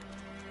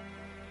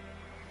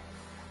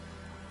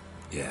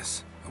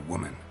 Yes, a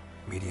woman.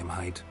 Medium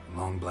height,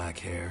 long black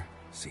hair.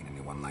 Seen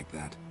anyone like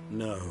that?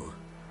 No.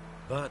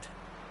 But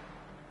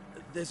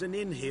there's an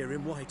inn here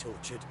in White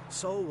Orchard.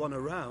 Sole one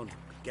around.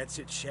 Gets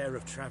its share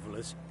of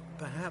travelers.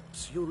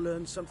 Perhaps you'll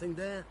learn something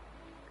there?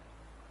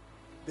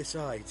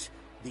 Besides,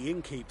 the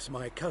innkeep's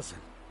my cousin.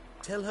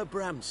 Tell her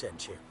Bram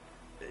sent you.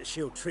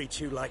 She'll treat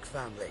you like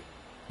family.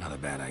 Not a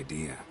bad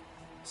idea.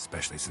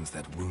 Especially since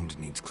that wound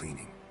needs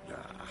cleaning.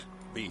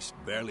 Beast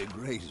barely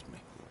grazed me.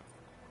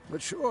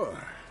 But sure,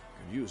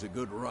 could use a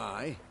good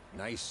rye.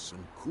 Nice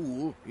and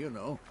cool, you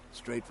know,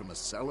 straight from a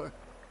cellar.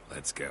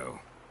 Let's go.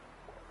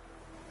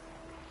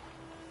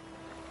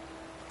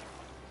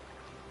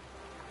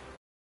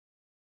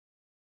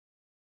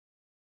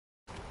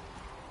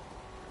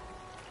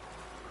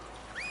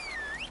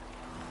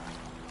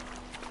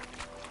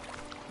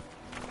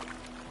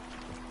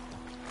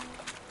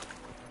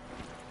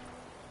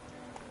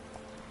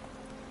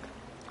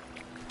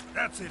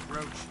 That's it,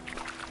 Roach.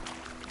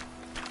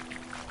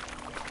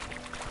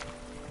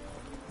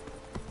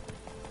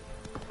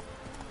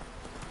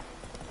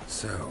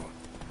 So,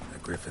 a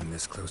griffin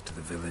this close to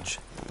the village?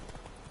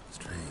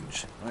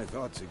 Strange. My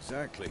thoughts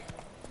exactly.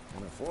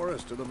 In the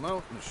forest or the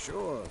mountains,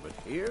 sure, but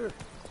here?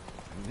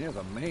 Near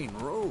the main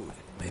road.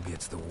 Maybe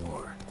it's the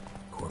war.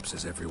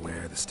 Corpses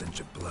everywhere, the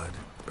stench of blood,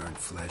 burnt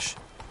flesh.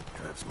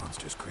 Drives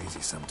monsters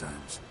crazy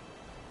sometimes.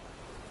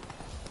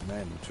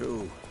 Men,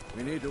 too.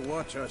 We need to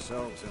watch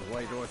ourselves in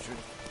White Orchard.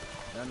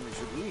 Then we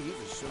should leave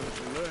as soon as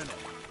we learn it.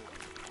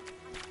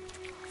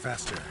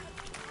 Faster.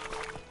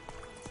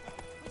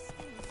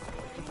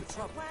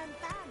 Ran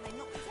down, they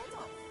knocked his head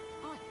off.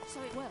 Aye, so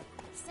it were.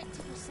 Except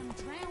it was some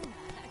drowner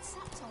that had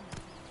supped on it.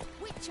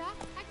 Witcher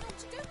had naught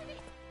to do with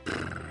it. Is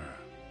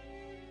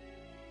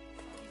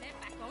that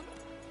back on?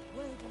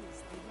 Word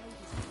is the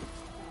ladies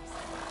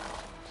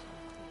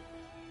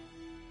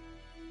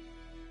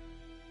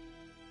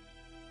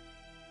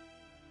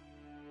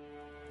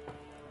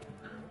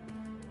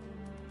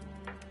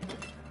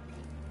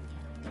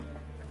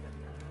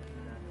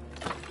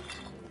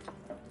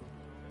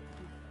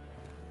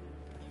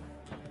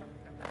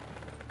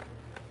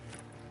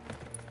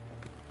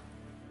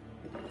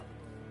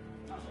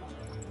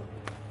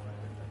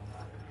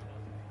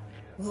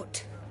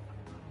What?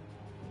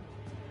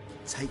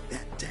 Take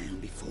that down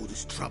before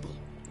there's trouble.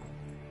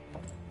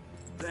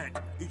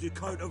 That is a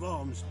coat of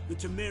arms, the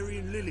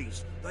Temerian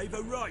lilies. They've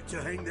a right to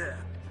hang there.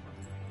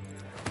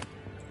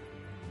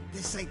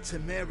 This ain't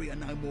Temeria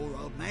no more,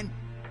 old man.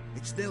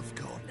 It's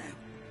Nilfgaard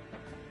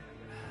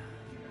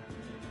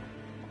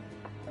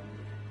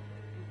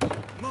now.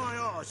 My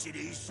arse it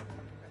is.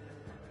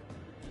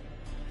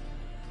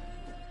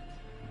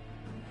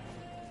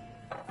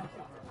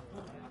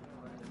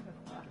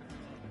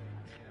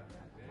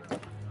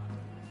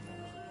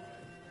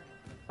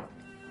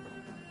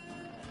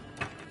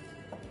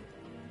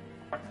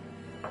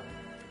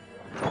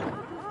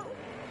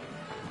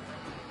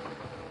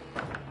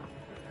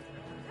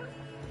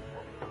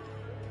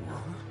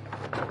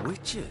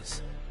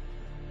 Witches?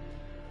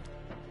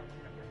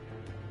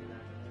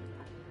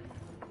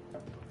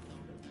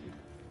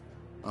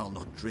 I'll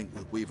not drink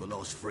with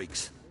Weaverlaw's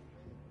freaks.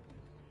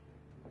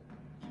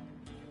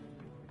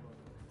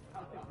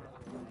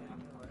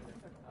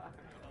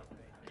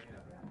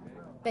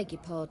 Beg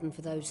your pardon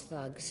for those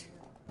thugs.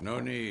 No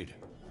need.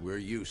 We're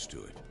used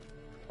to it.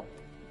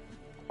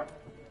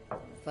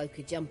 Folk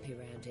are jumpy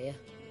round here.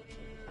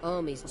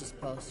 Armies just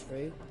passed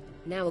through.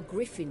 Now a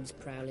griffin's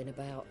prowling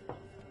about.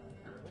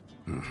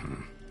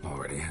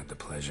 Already had the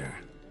pleasure.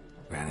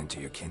 Ran into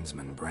your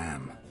kinsman,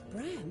 Bram.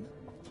 Bram?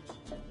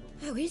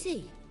 How is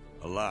he?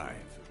 Alive.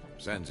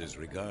 Sends his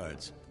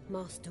regards.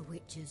 Master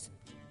Witchers.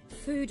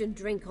 Food and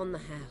drink on the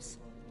house.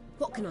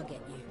 What can I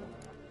get you?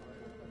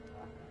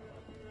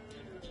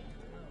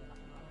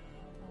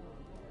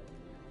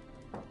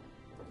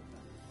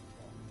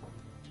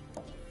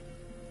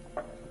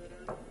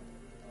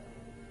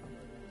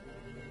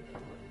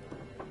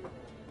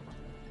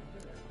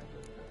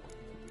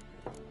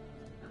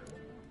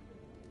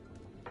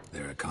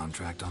 There a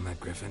contract on that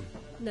griffin?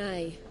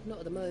 Nay, not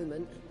at the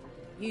moment.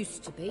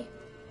 Used to be.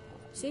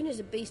 Soon as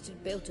a beast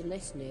had built a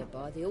nest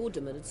nearby, the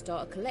alderman would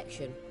start a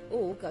collection,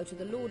 or go to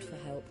the Lord for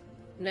help.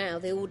 Now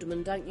the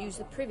aldermen don't use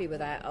the privy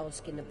without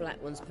asking the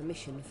Black One's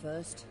permission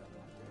first.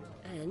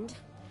 And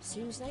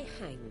soon as they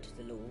hanged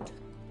the Lord.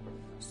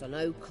 So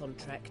no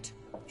contract.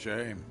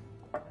 Shame.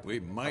 We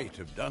might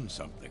have done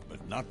something,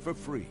 but not for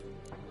free.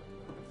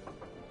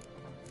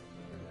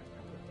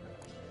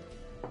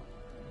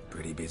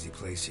 Pretty busy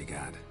place you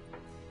got.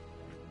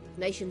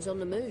 Nations on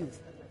the move.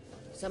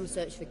 Some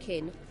search for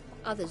kin,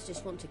 others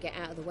just want to get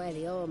out of the way of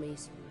the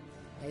armies.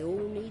 They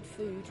all need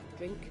food,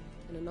 drink,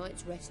 and a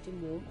night's rest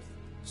in warmth.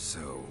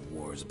 So,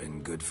 war's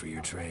been good for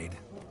your trade?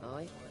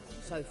 Aye,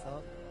 so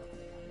far.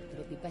 But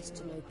it'll be best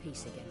to know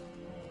peace again.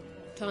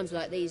 Times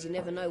like these, you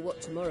never know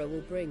what tomorrow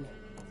will bring.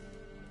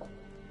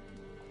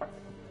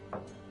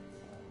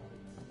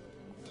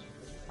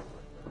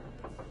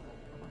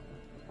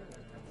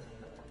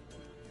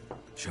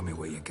 Show me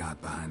what you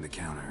got behind the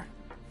counter.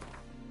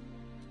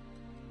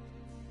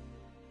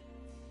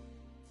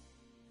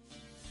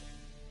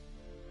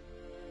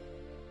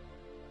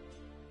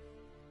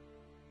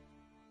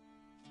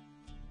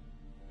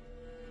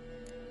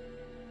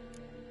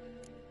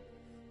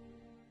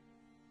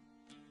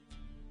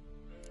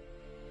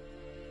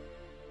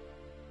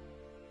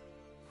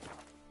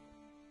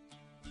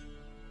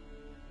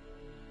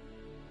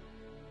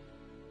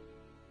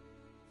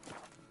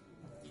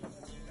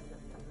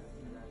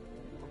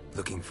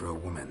 Looking for a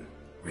woman,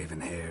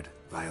 raven-haired,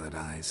 violet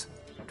eyes,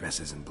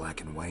 dresses in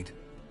black and white,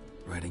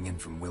 riding in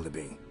from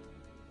Willoughby.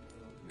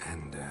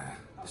 And,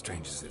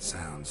 strange as it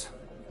sounds,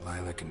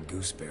 lilac and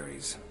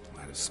gooseberries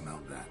might have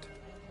smelled that.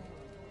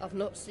 I've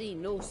not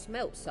seen nor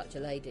smelt such a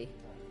lady.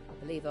 I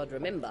believe I'd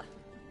remember.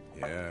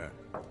 Yeah,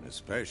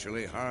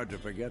 especially hard to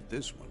forget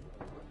this one.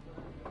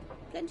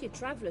 Plenty of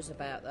travellers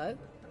about, though.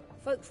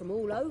 Folk from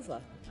all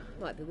over.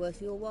 Might be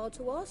worth your while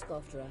to ask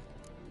after her.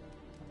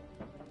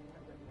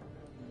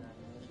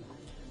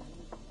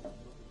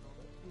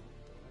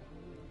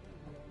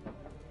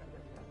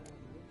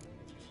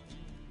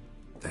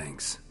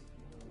 Thanks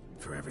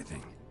for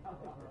everything.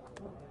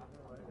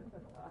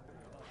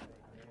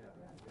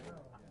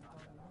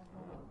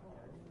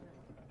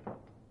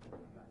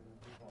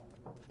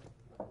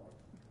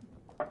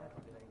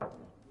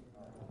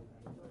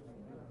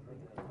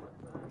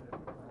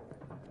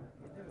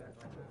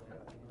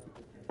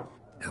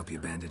 Help you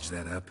bandage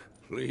that up?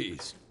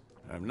 Please.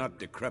 I'm not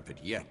decrepit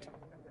yet.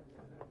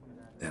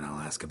 Then I'll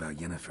ask about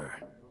Yennefer.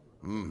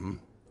 Mm-hmm.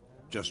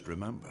 Just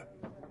remember,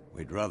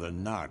 we'd rather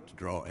not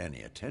draw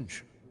any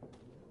attention.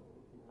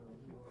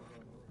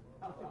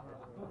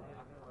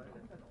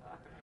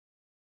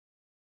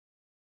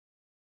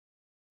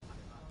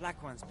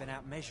 Black One's been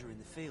out measuring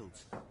the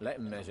fields. Let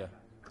him measure.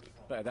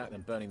 Better that than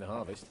burning the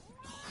harvest.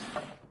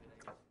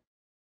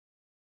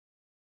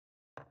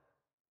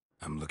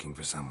 I'm looking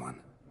for someone.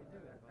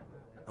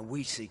 And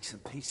we seek some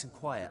peace and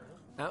quiet.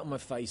 Out of my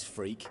face,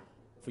 freak.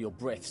 For your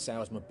breath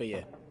sours my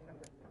beer.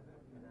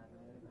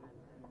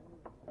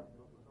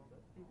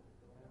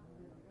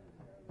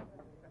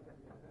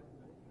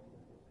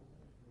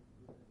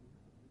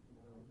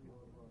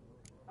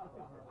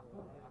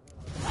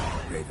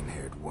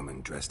 Raven-haired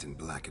woman dressed in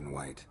black and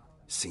white.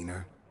 Seen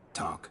her?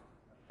 Talk.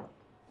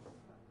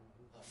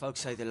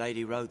 Folks say the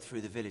lady rode through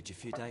the village a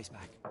few days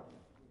back.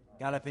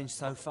 Galloping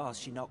so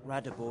fast she knocked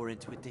Radabor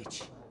into a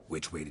ditch.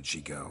 Which way did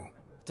she go?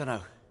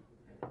 Dunno.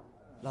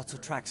 Lots of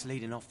tracks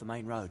leading off the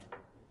main road.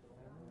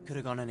 Could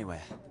have gone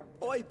anywhere.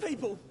 Oi,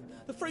 people!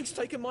 The freak's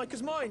taken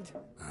Micah's mind!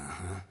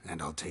 Uh-huh.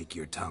 And I'll take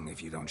your tongue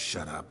if you don't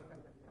shut up.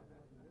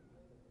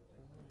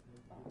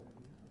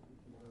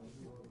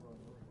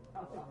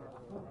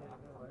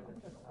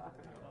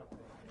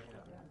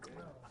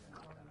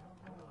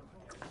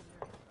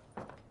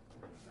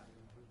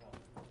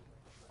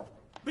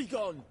 Be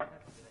gone!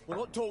 We'll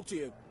not talk to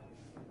you.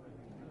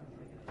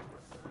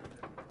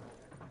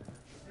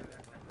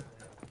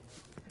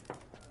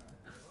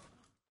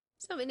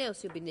 Something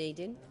else you'll be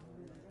needing.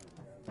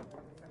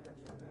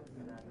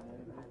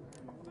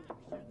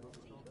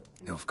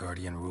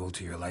 Nilfgaardian rule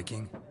to your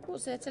liking?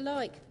 What's there to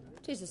like?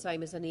 'Tis the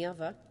same as any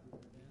other.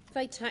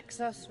 They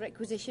tax us,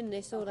 requisition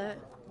this or that.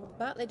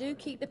 But they do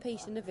keep the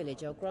peace in the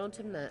village, I'll grant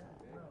them that.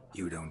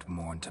 You don't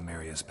mourn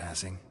Temeria's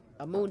passing?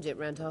 I mourned it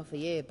round half a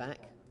year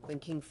back, when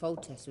King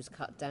Foltest was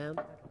cut down.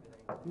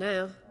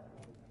 Now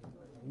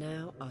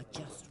I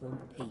just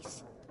want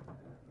peace.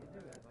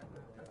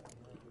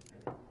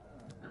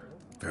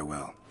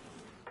 Farewell.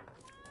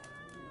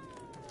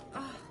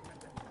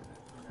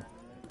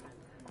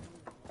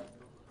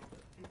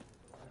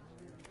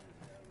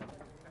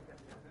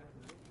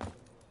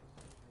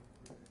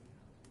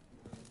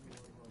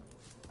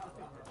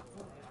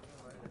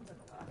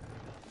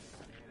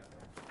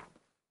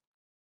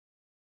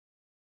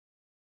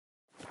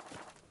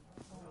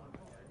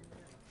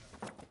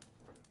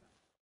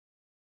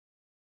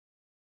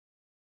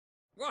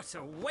 What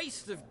a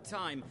waste of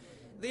time!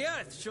 The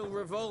Earth shall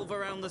revolve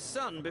around the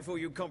sun before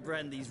you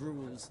comprehend these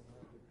rules.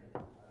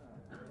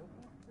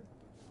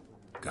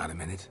 Got a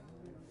minute?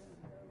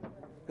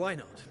 Why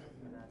not?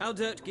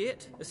 Aldert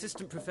Geert,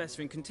 Assistant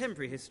Professor in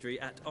Contemporary History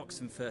at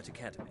Oxenfurt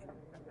Academy.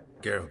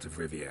 Geralt of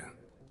Rivia.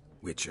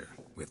 Witcher,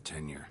 with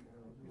tenure.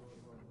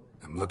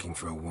 I'm looking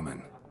for a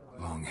woman.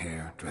 Long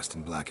hair, dressed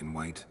in black and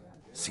white.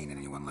 Seen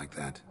anyone like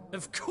that?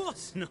 Of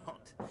course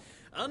not.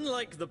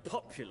 Unlike the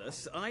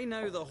populace, I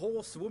know the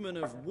horsewoman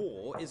of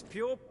war is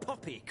pure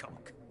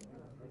poppycock.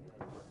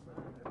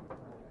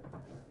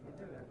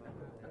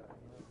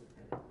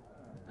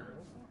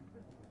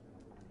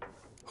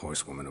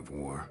 Horsewoman of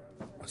war?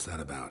 What's that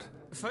about?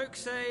 Folk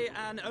say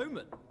an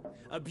omen.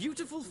 A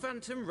beautiful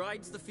phantom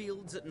rides the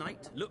fields at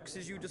night, looks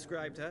as you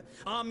described her.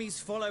 Armies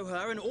follow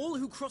her, and all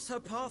who cross her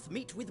path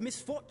meet with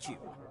misfortune.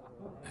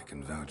 I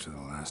can vouch for the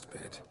last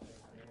bit.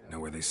 Know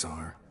where they saw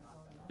her?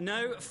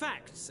 No,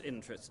 facts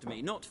interest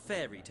me, not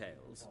fairy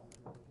tales.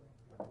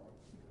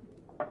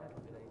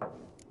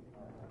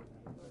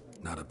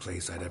 Not a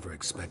place I'd ever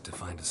expect to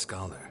find a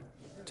scholar.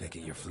 Take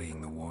it you're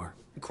fleeing the war?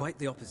 Quite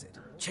the opposite.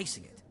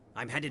 Chasing it.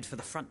 I'm headed for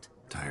the front.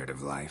 Tired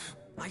of life?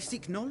 I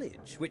seek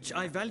knowledge, which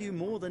I value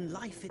more than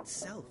life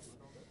itself.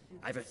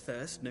 I've a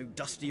thirst no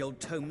dusty old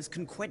tomes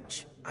can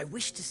quench. I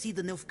wish to see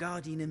the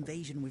Nilfgaardian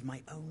invasion with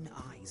my own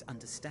eyes,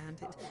 understand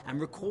it, and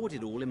record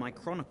it all in my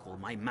chronicle,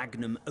 my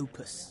magnum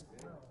opus.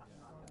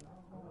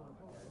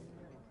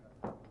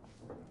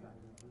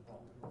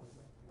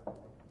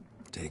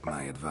 Take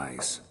my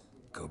advice.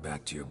 Go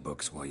back to your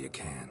books while you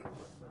can.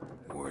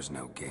 War's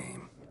no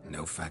game.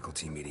 No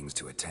faculty meetings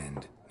to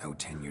attend, no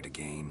tenure to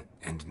gain,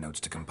 endnotes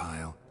to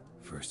compile.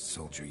 First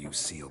soldier you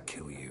see'll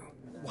kill you.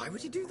 Why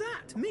would he do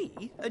that?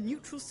 Me? A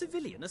neutral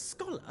civilian? A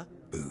scholar?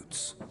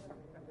 Boots.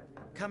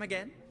 Come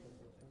again?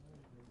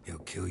 He'll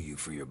kill you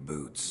for your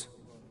boots.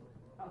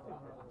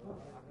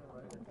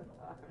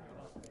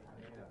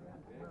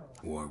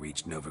 War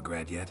reached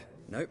Novigrad yet?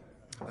 Nope,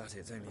 but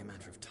it's only a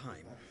matter of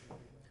time.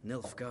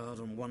 Nilfgaard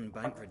on one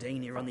bank,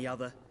 Redania on the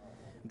other.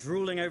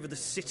 Drooling over the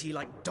city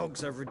like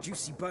dogs over a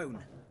juicy bone.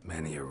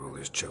 Many a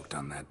ruler's choked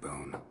on that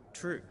bone.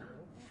 True.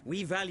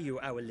 We value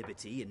our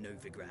liberty in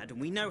Novigrad,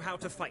 and we know how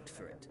to fight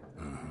for it.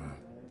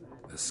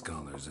 The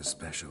scholars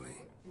especially.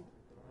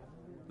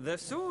 The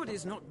sword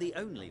is not the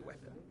only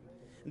weapon.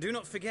 Do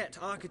not forget,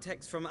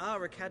 architects from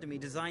our academy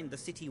designed the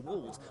city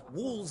walls.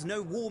 Walls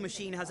no war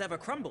machine has ever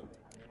crumbled.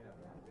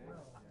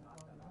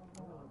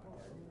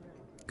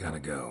 Gotta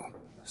go.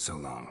 So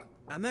long.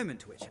 A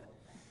moment, Witcher.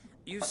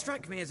 You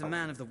strike me as a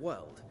man of the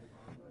world.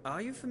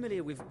 Are you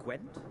familiar with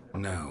Gwent?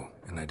 No,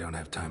 and I don't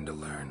have time to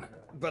learn.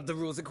 But the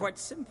rules are quite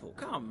simple.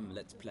 Come,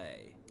 let's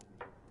play.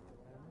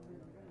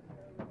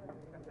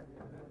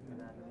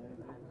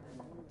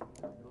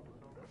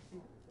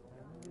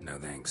 No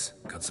thanks.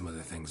 Got some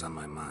other things on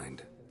my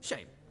mind.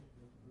 Shame.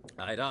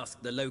 I'd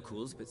ask the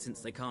locals, but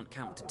since they can't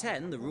count to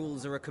 10, the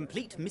rules are a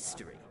complete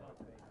mystery.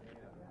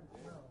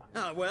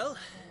 Ah, well,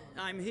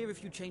 I'm here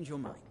if you change your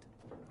mind.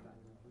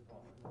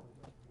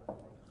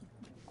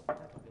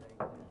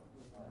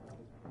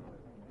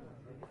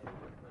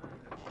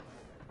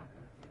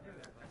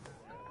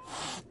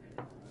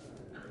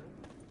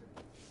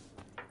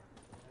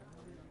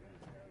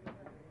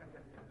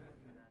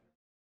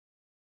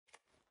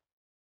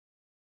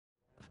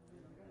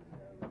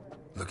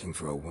 Looking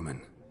for a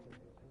woman.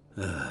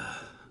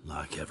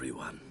 Like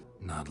everyone.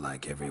 Not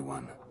like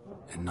everyone.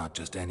 And not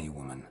just any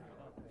woman.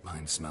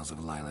 Mine smells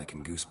of lilac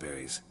and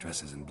gooseberries,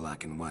 dresses in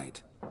black and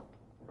white.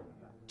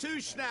 2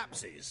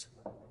 schnapsies.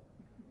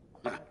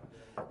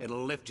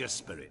 It'll lift your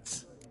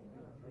spirits.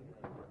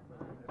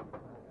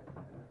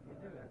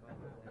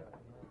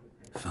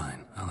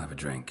 Fine, I'll have a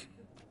drink.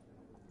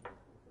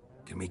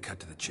 Can we cut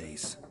to the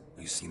chase?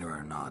 You seen her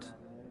or not?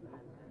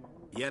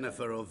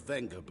 Yennefer of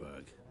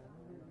Vengerberg.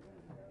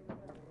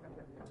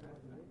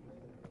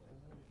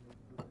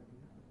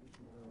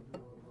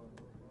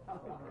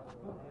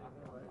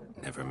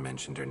 Never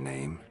mentioned her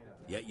name.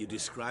 Yet you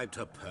described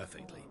her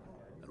perfectly.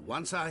 And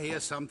once I hear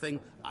something,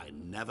 I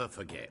never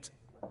forget.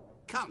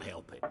 Can't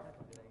help it.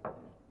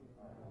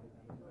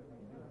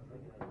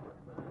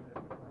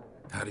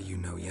 How do you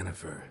know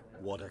Yennefer?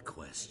 What a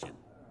question.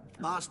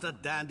 Master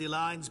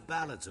Dandelion's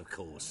ballads, of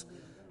course.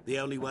 The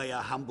only way a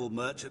humble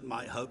merchant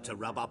might hope to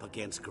rub up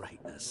against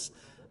greatness.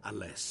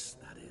 Unless,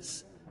 that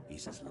is,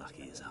 he's as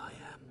lucky as I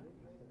am.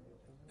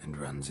 And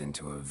runs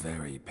into a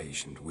very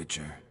patient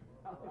witcher.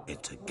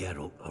 Into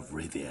Geralt of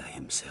Rivia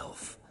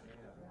himself.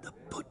 The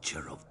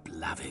Butcher of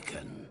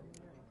Blaviken.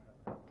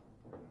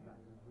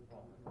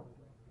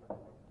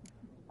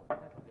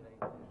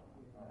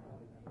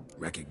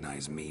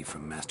 Recognize me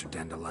from Master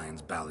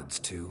Dandelion's ballads,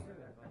 too?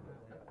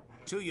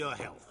 To your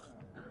health.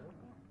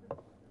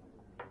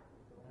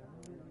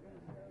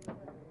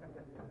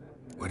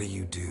 What do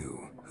you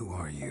do? Who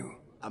are you?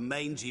 A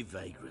mangy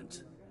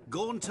vagrant.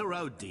 Gaunter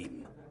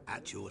O'Dim,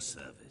 at your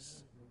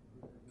service.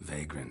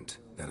 Vagrant?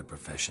 That a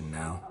profession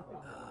now?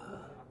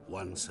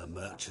 Once a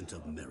merchant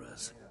of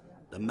mirrors.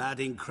 The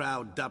madding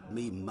crowd dubbed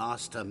me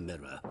Master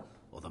Mirror,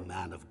 or the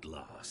Man of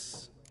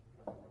Glass.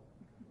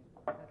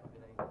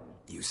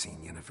 You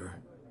seen Yennefer?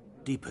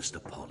 Deepest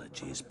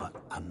apologies, but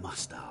I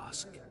must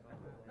ask.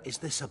 Is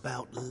this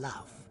about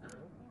love?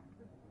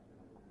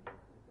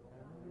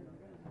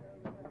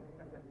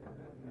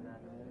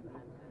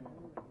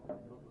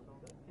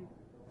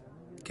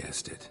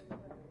 Guessed it.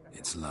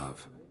 It's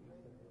love.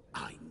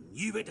 I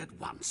knew it at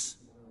once.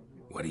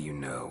 What do you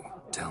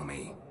know? Tell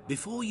me.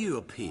 Before you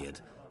appeared,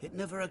 it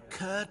never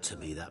occurred to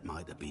me that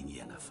might have been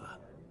Yennefer.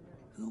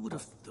 Who would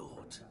have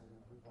thought?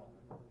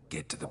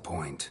 Get to the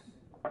point.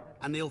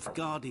 An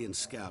Nilfgaardian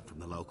scout from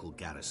the local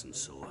garrison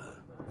saw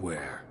her.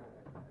 Where?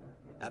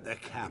 At their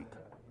camp.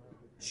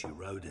 She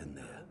rode in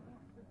there.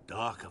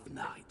 Dark of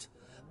night.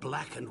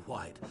 Black and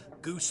white.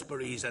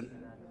 Gooseberries and...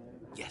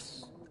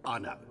 Yes, I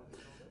know.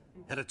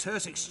 Had a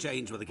terse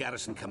exchange with the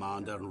garrison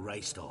commander and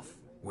raced off.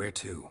 Where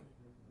to?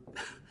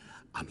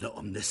 I'm not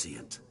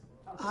omniscient.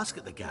 Ask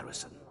at the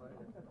garrison.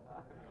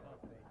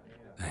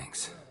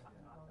 Thanks.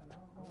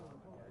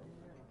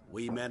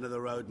 We men of the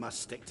road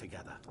must stick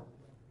together.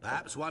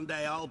 Perhaps one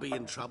day I'll be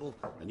in trouble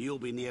and you'll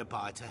be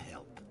nearby to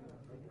help.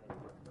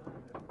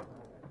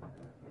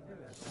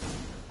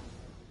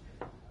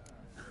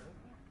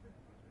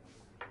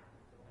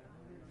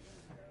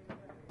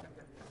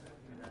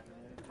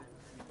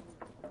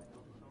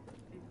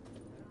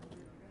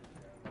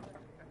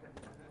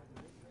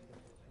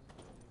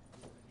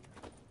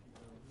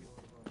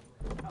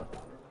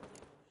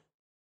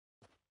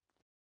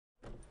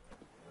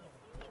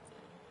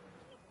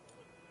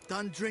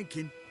 Done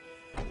drinking?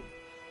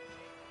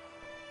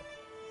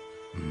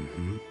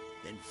 Mm-hmm.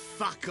 Then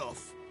fuck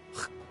off.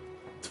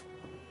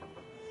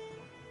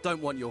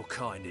 Don't want your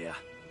kind here.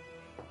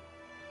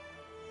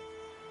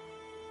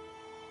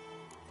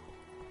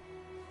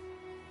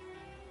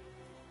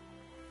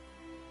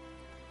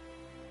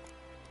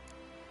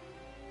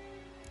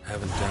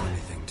 Haven't done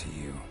anything to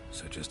you,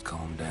 so just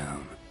calm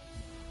down.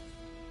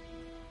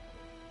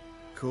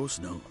 Of course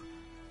not.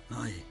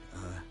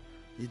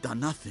 You done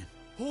nothing.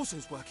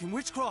 Horses working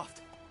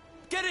witchcraft.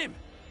 Get him!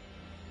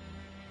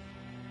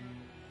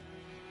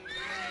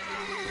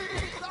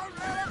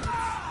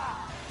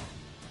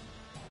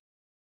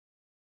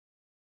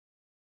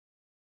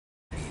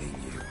 Meeting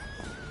you.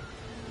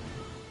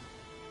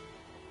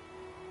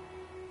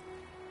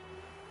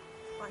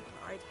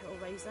 Bright-eyed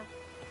Hellraiser.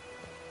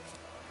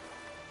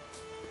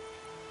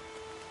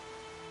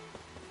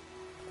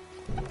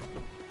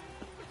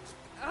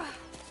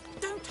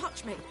 Don't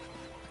touch me.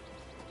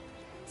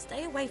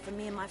 Stay away from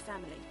me and my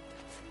family.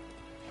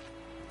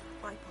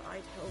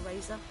 Viper-eyed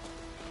Hellraiser.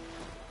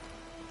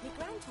 My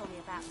gran told me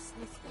about the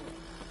Smith boy.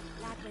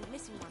 Lad went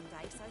missing one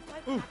day, so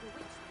folk had a witchman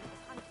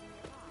was hunting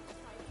nearby.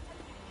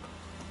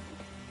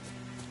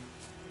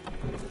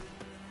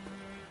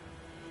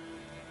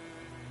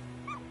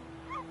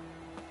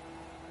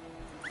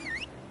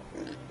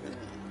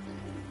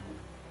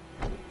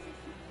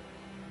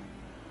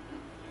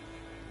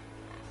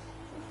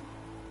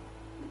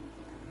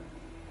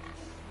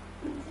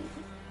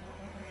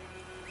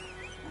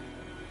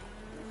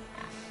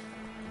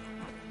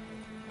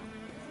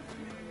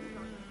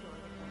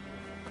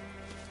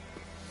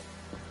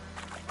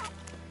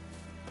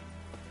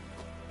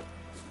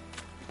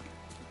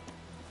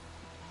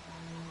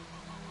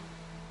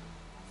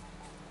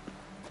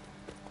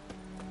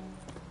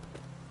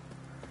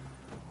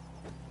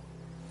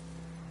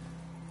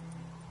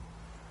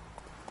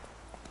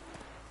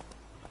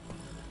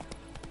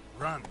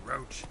 Run,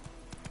 Roach.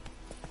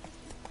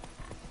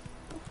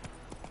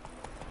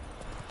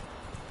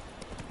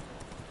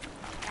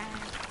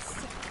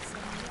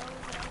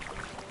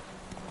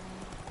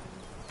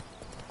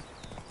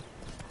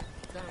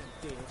 Damn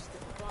deer,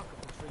 stick the bark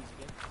up the trees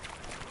again.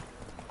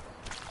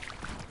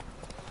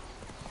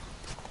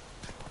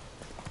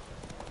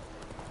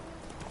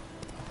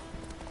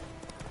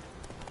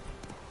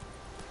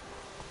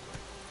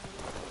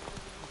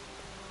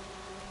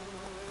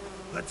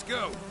 Let's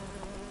go.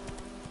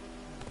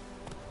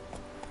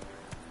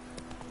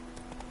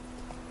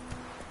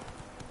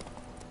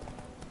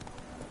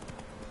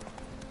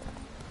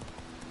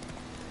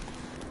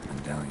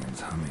 Medallion's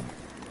humming.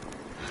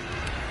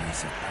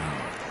 Massive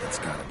power. That's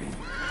gotta be.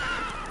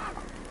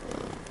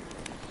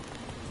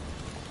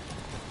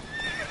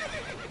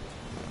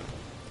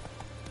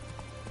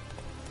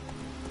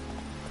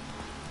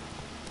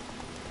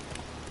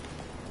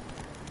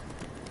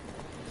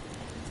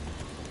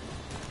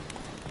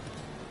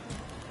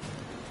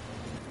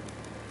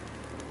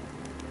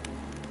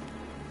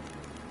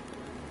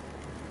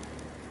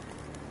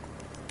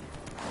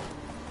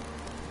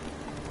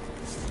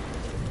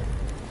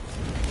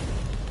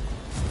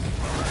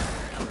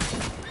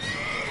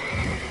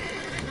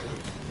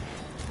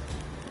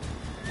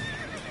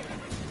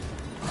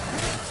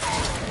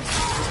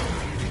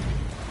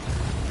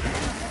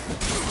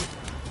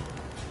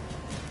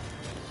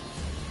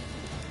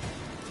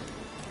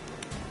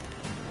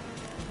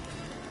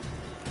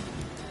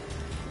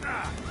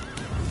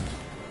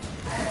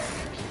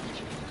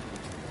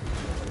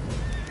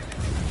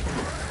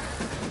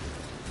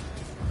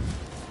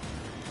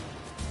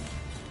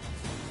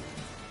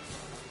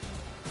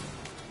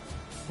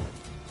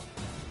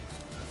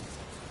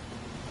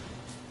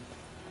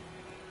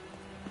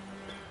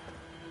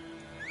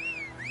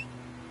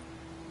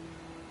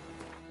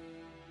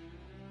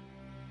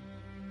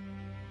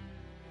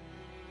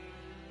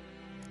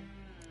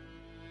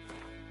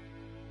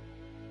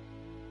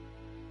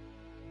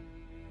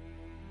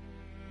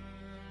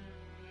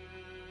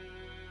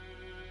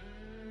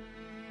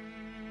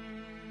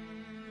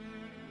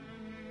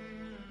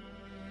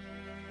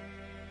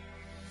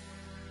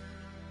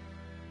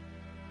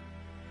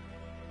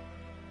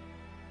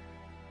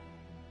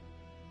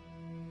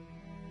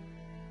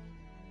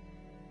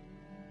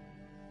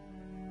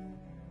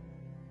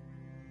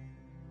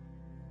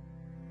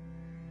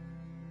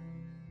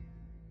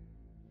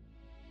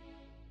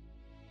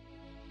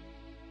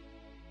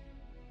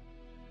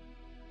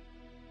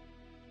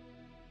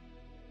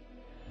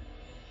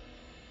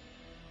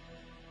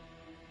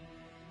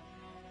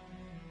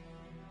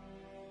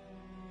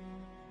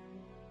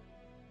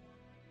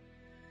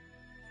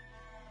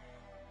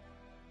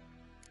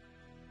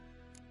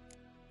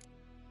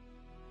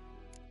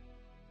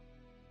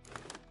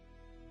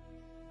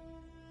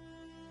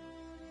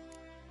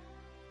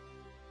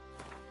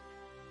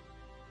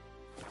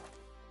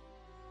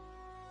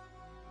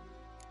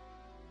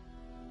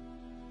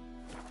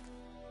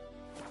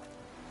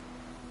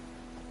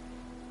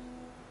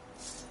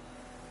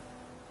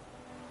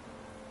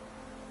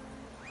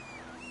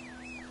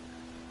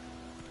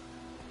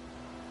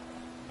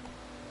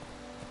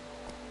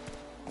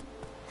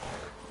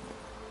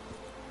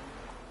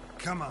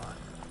 Come on.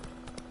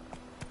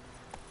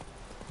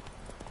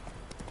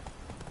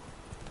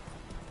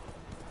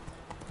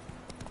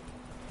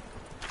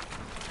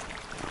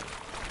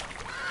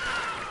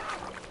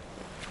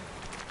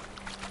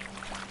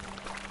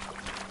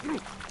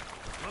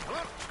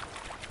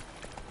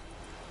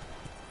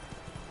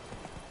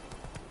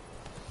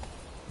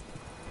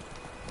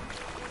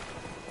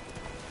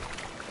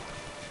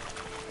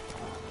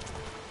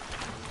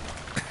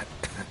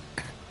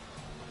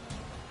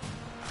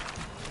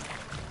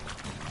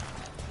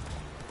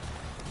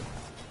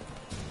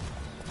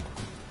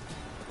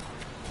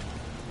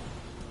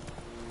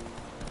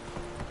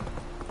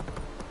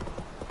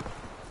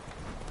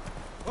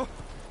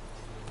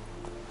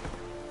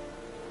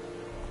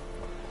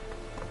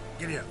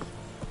 Giddy up.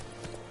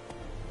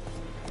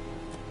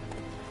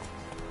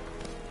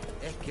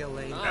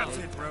 That's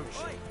it, Roach.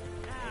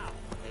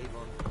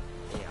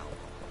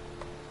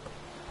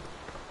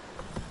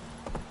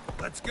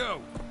 Let's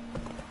go.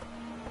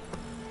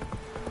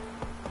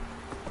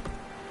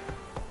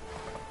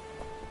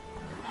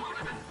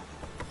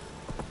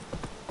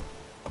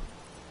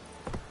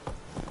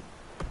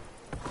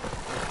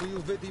 What do you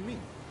really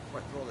mean? My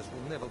trawlers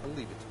will never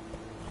believe it.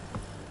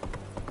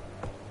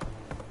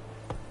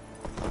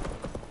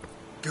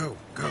 Go,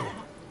 go.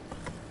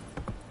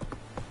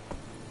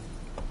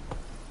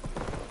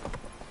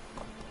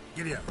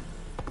 Giddy up.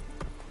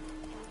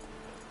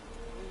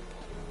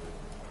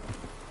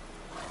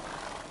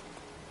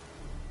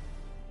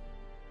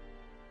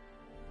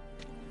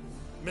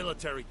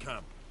 Military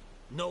camp.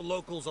 No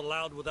locals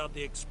allowed without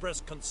the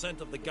express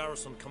consent of the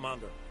garrison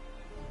commander.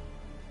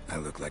 I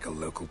look like a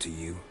local to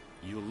you?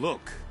 You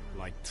look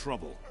like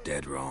trouble.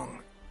 Dead wrong.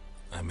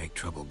 I make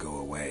trouble go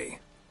away.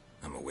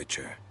 I'm a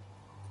witcher.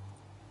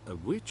 A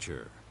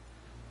witcher?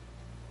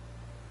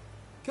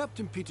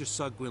 Captain Peter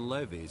Saar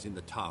Gwynleve is in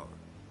the tower.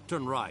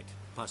 Turn right,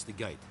 past the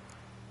gate.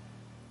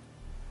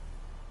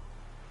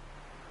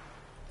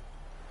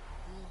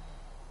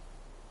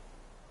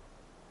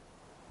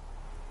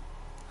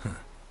 Huh.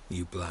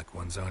 You black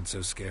ones aren't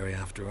so scary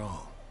after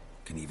all.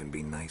 Can even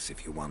be nice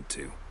if you want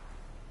to.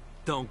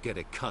 Don't get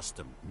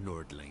accustomed,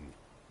 Nordling.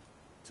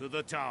 To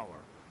the tower.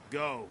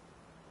 Go.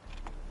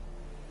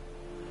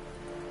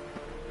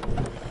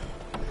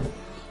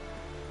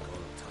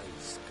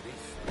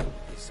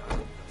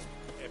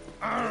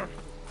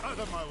 Out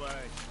of my way.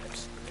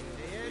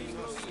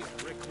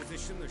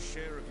 Requisition a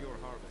share of your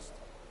harvest.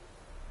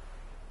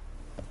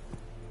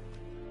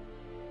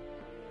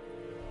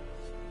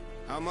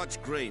 How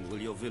much grain will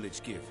your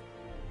village give?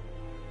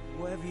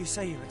 Whatever you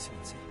say, Your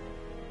Excellency.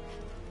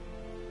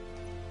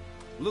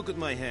 Look at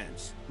my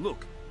hands.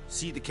 Look.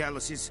 See the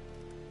calluses?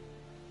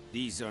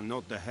 These are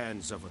not the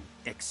hands of an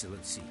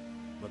excellency,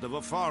 but of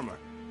a farmer.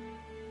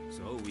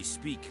 So we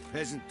speak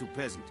peasant to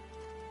peasant.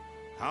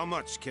 How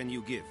much can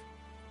you give?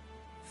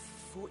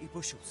 40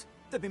 bushels.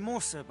 There'd be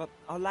more, sir, but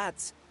our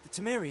lads, the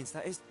Temerians,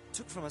 that is,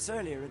 took from us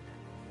earlier and...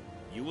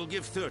 You will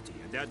give 30,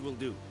 and that will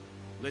do.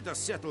 Let us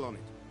settle on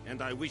it,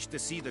 and I wish to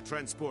see the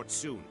transport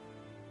soon.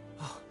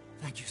 Oh,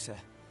 thank you, sir.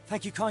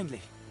 Thank you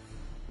kindly.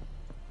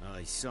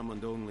 I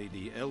summoned only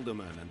the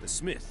Elderman and the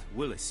smith,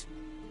 Willis.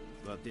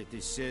 But it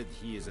is said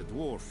he is a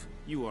dwarf.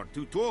 You are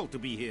too tall to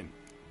be him.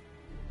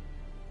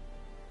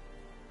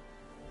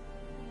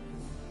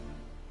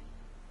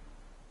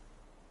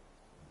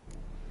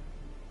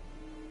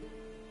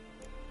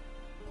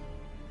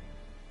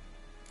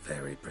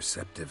 Very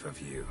perceptive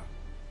of you.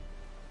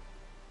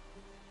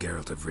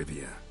 Geralt of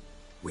Rivia,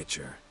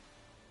 Witcher.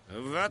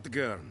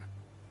 Vatgern.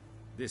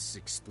 This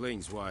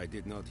explains why I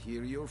did not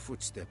hear your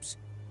footsteps.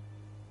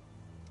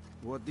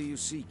 What do you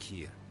seek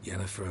here?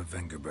 Yennefer of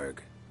Vengerberg.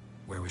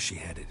 Where was she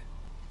headed?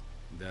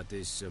 That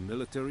is a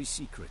military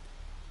secret.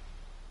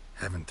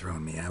 Haven't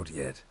thrown me out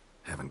yet.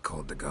 Haven't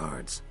called the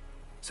guards.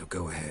 So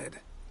go ahead.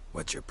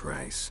 What's your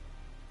price?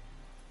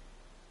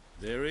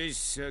 There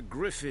is a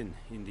griffin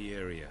in the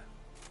area.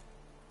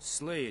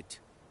 Slay it.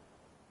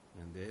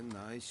 And then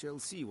I shall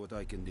see what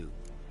I can do.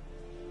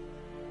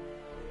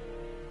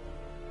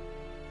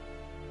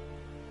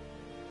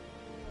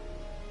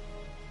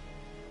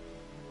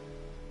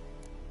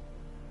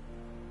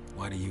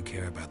 Why do you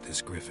care about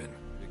this griffin?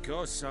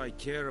 Because I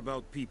care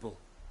about people.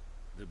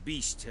 The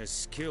beast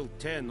has killed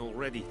 10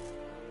 already,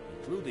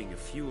 including a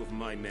few of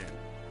my men.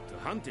 To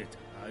hunt it,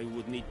 I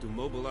would need to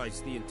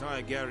mobilize the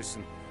entire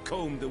garrison,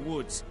 comb the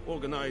woods,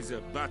 organize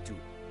a batu.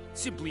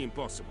 Simply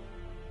impossible.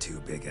 Too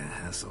big a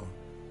hassle?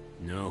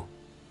 No.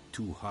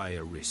 Too high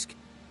a risk.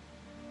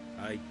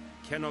 I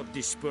cannot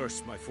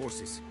disperse my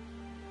forces.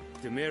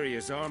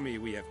 Temeria's army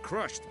we have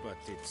crushed, but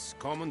its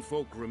common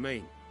folk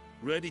remain,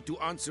 ready to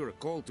answer a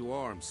call to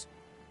arms.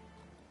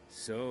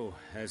 So,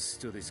 as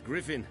to this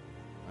griffin,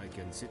 I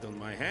can sit on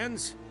my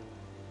hands,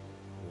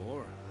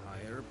 or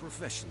hire a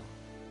professional.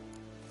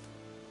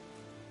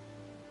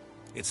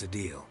 It's a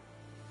deal.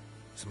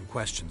 Some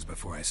questions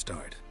before I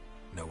start.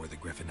 Know where the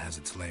griffin has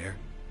its lair?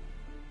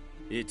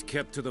 It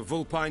kept to the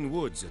Vulpine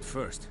Woods at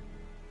first.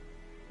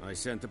 I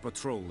sent a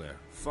patrol there,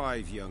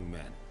 5 young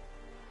men.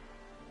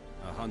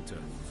 A hunter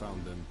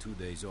found them 2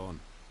 days on.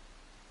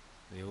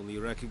 They only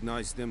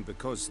recognized them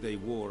because they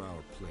wore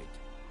our plate.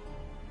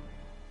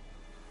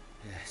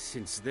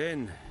 Since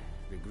then,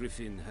 the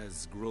Griffin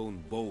has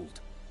grown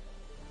bold.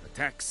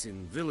 Attacks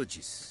in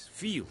villages,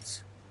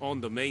 fields,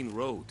 on the main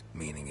road.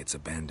 Meaning it's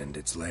abandoned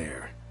its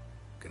lair.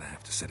 Gonna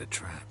have to set a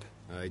trap.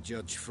 I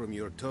judge from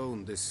your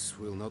tone this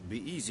will not be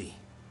easy.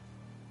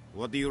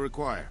 What do you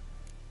require?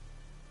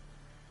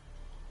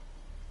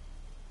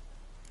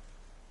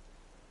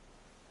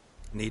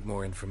 Need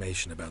more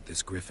information about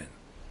this Griffin.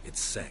 Its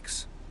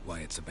sex,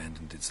 why it's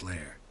abandoned its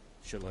lair.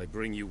 Shall I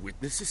bring you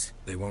witnesses?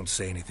 They won't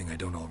say anything I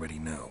don't already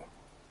know.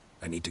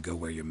 I need to go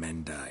where your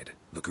men died.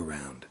 Look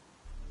around.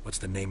 What's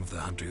the name of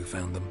the hunter who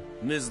found them?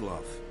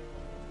 Mislav.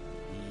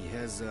 He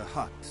has a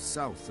hut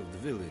south of the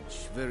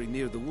village, very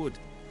near the wood.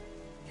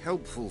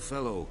 Helpful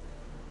fellow.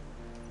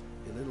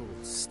 A little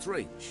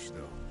strange,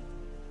 though.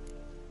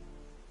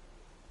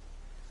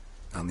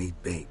 I'll need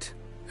bait.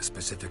 A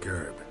specific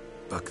herb.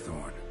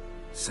 Buckthorn.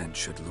 Scent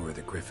should lure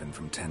the Griffin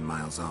from 10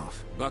 miles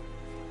off.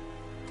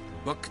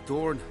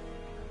 Buckthorn?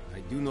 I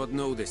do not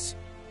know this.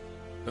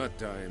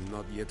 But I am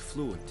not yet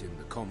fluent in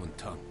the common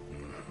tongue.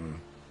 Mm-hmm.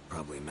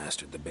 Probably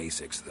mastered the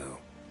basics, though.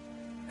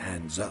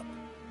 Hands up.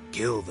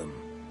 Kill them.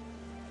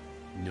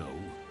 No.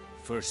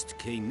 First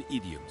came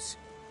idioms.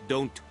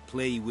 Don't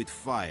play with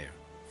fire,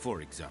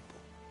 for example.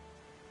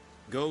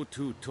 Go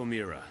to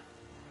Tomira,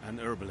 an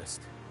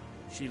herbalist.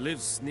 She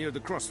lives near the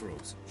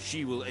crossroads.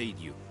 She will aid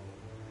you.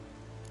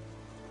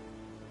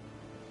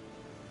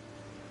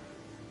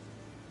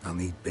 I'll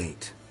need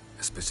bait.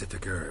 A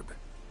specific herb.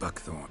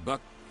 Buckthorn.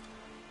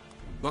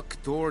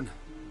 Buckthorn?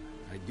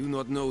 I do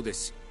not know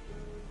this.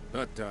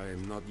 But I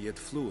am not yet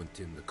fluent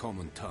in the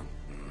common tongue.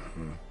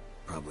 Mm-hmm.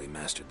 Probably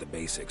mastered the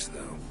basics,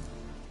 though.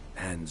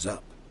 Hands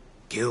up.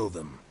 Kill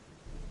them.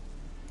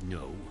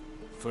 No.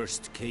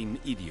 First came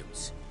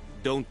idioms.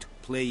 Don't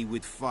play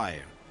with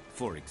fire,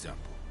 for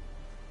example.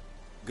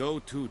 Go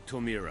to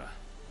Tomira,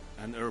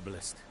 an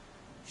herbalist.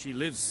 She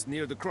lives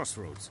near the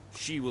crossroads.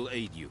 She will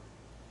aid you.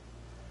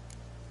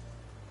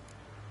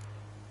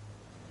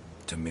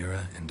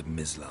 Tomira and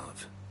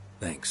Mislav.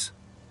 Thanks.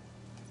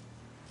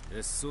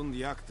 Es sunt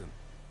jakten.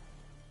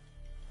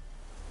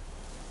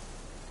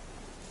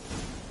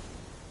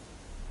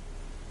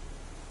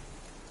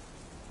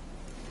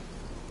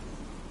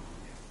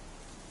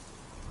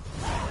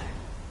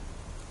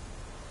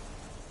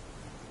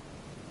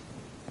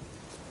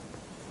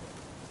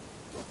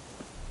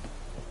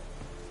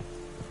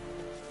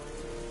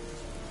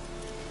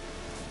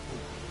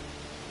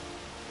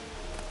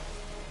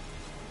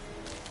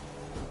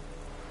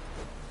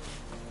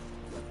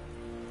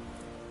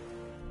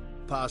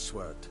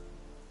 Password.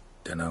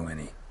 Dunno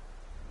any.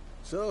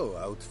 So,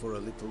 out for a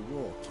little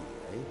walk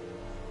here,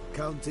 eh?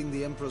 Counting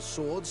the Emperor's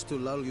swords to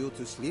lull you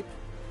to sleep?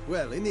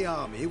 Well, in the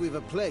army, we've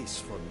a place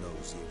for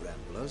nosy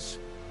ramblers.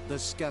 The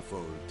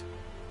scaffold.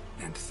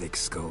 And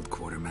thick-skulled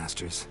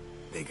quartermasters.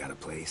 They got a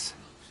place.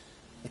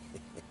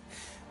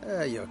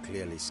 You're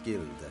clearly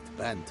skilled at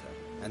banter.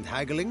 And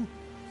haggling?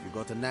 You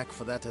got a knack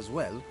for that as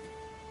well?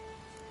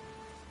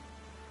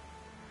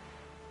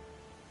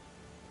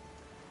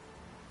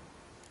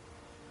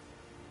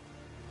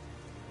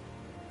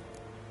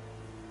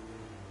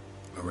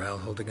 Morale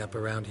holding up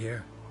around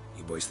here?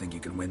 You boys think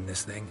you can win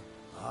this thing?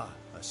 Ah,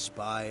 a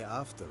spy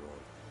after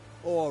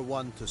all. Or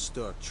one to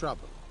stir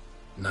trouble.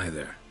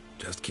 Neither.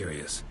 Just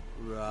curious.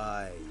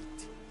 Right.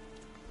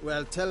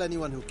 Well, tell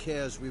anyone who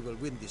cares we will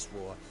win this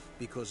war,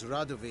 because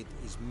Radovid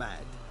is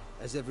mad,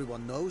 as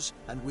everyone knows,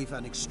 and we've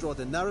an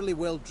extraordinarily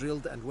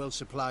well-drilled and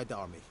well-supplied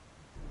army.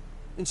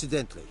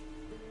 Incidentally,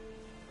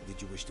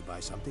 did you wish to buy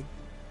something?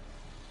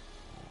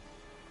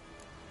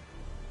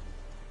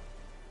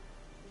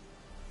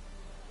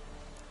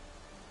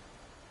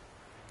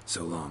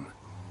 So long.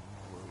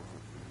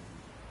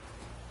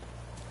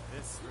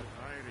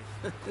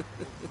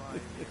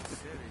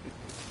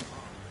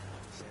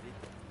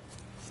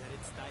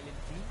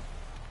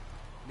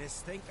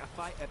 Think I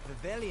fight a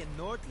Pavilion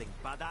Nordling,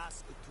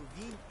 badass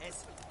Tuvin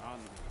es an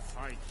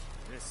fight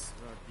es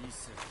war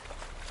diese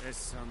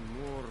es an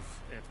morv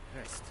et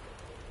pest.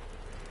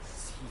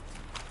 Sieht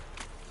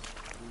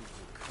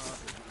gute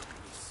Karte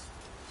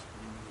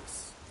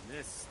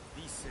nes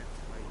diese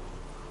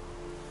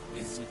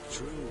Is it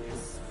true?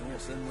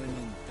 North and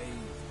women bathe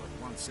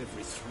but once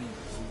every 3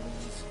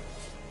 moons?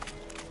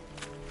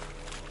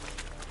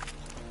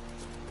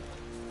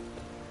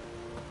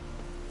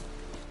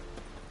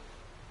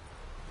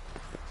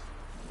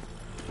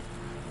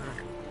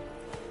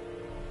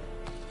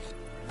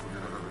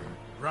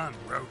 Run,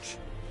 Roach.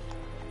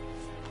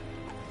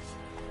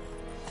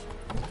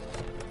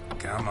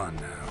 Come on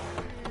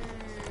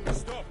now.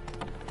 Stop!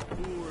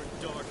 Poor,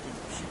 dark, and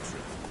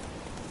putrid.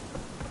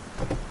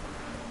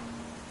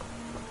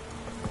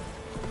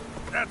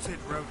 That's it,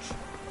 Roach.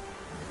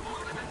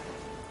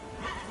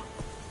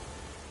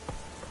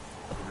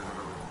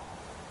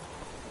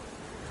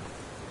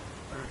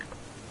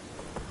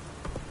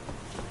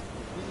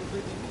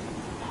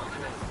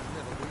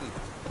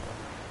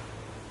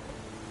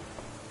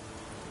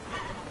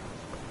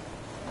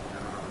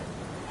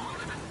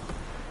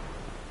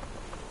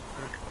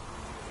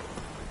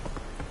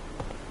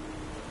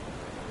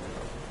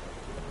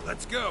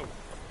 Let's go!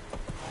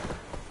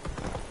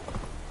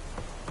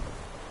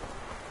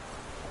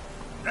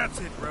 That's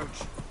it, Roach.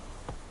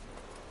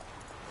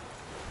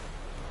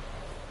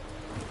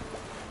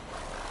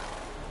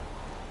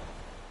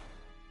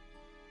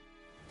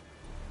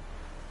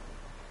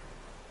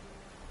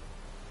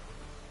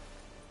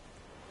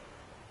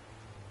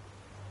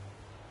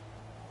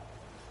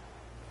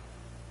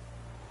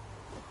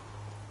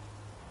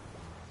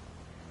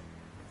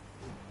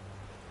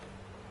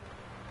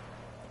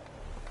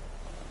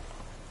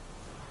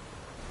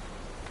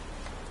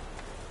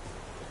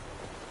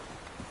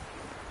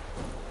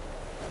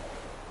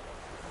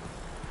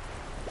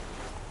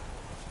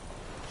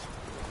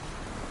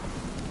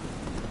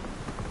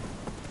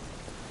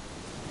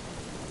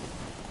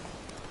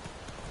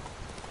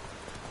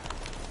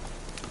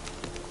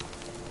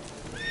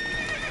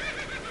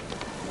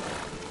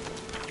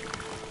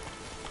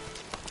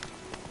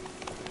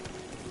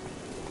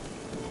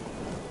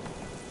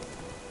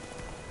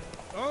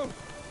 Oh!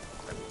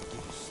 I will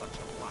give you such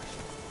a wash.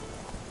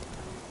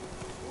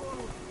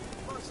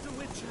 Whoa! Master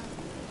Witcher!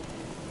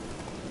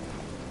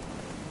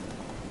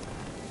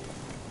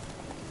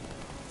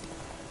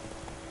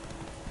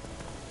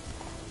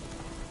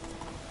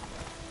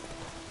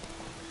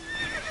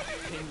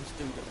 Kings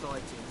do the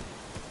fighting.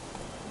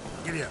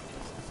 Giddy up.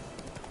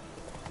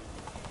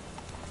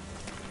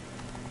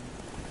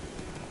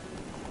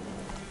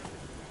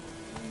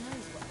 Who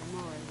knows what the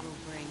morrow will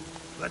bring?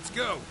 Let's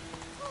go!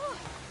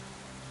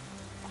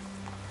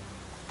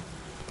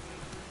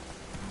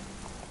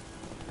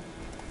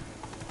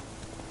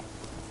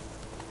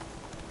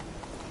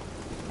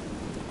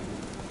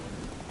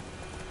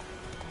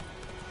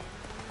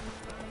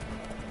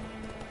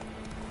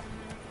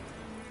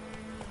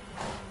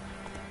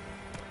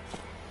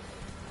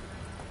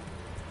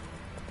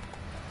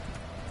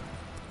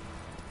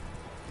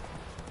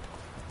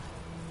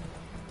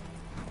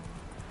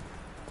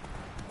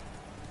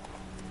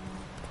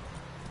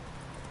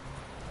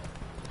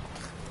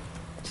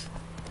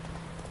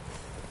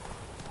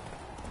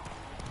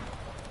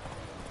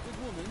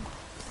 Woman,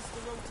 this is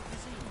the road to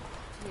Vizine.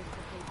 Tears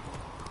for people.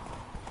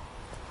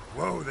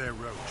 Whoa there,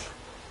 Roach.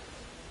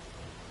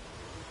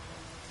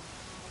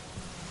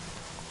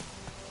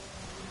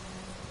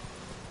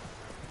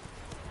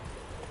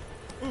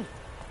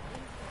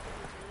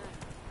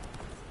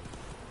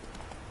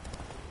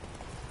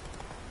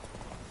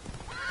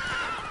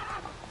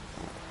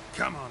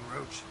 Come on,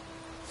 Roach.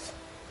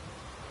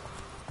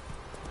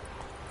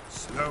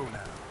 Slow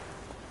now.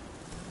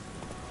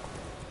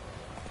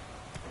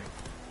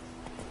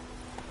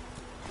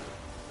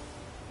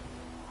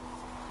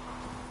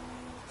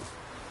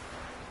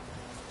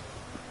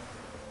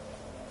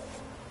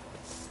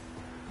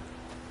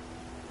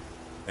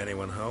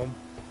 Anyone home?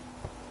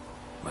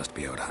 Must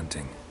be out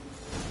hunting.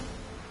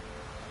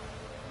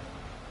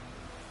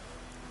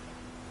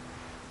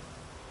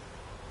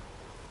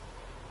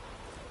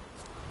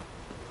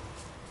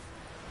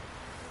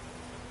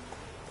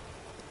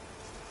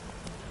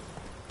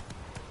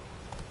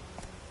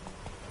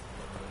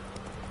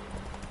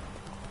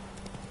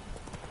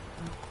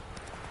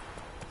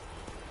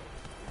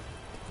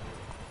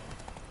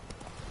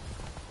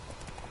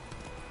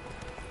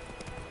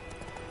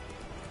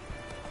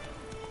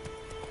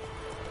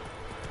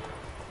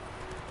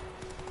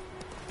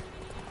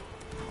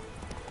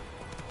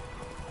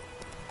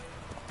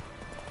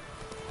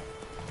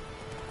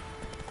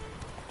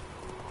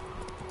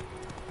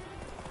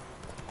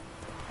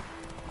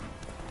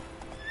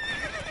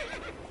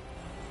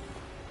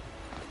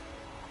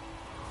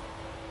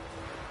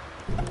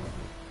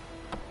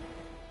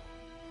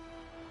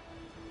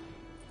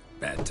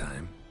 Bad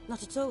time?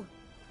 Not at all.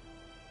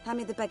 Hand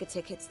me the beggar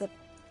tickets, the...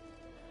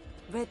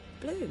 Red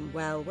bloom.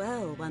 Well,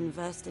 well, one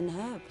versed in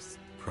herbs.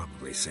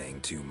 Probably saying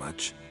too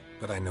much,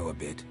 but I know a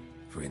bit.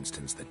 For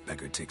instance, that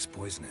beggar tick's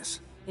poisonous.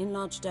 In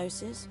large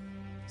doses.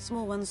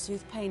 Small ones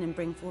soothe pain and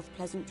bring forth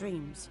pleasant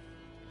dreams.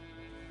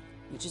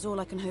 Which is all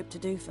I can hope to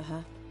do for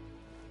her.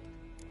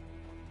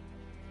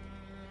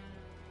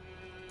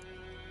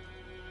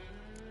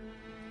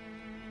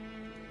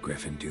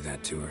 Griffin do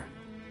that to her?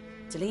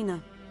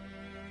 Delina.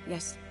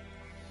 Yes.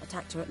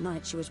 Attacked her at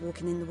night. She was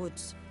walking in the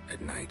woods.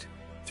 At night?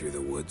 Through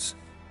the woods?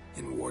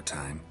 In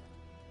wartime?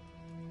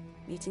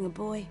 Meeting a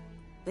boy.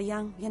 The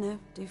young, you know,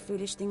 do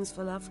foolish things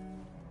for love.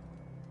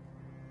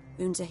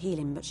 Wounds are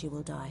healing, but she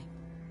will die.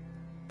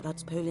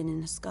 Blood's pooling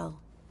in her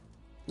skull.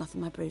 Nothing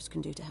my bruise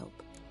can do to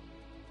help.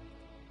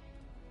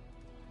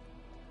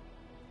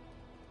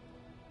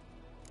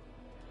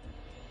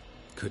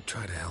 Could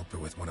try to help her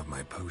with one of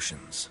my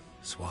potions.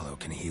 Swallow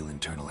can heal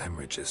internal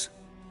hemorrhages.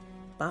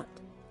 But?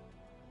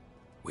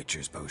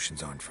 Witcher's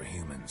potions aren't for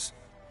humans.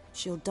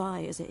 She'll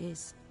die as it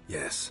is.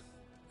 Yes.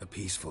 A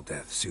peaceful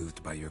death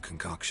soothed by your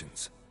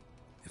concoctions.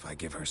 If I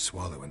give her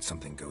Swallow and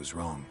something goes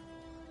wrong,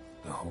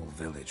 the whole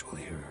village will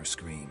hear her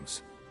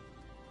screams.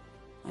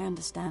 I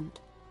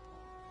understand.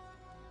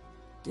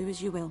 Do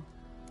as you will.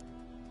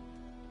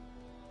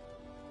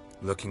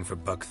 Looking for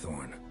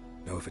buckthorn.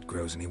 Know if it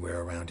grows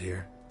anywhere around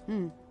here?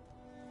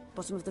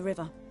 Bottom of the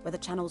river, where the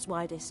channel's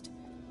widest.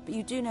 But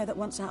you do know that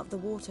once out of the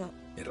water...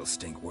 It'll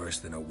stink worse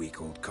than a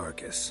week-old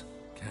carcass.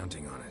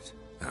 Counting on it.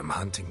 I'm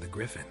hunting the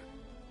griffin.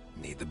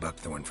 Need the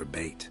buckthorn for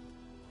bait.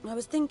 I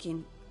was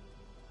thinking...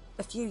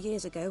 A few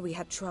years ago we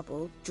had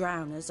trouble,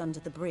 drowners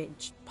under the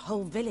bridge. The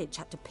whole village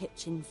had to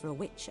pitch in for a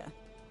witcher.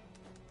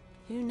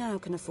 Who now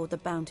can afford the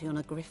bounty on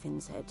a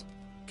griffin's head?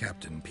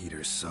 Captain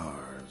Peter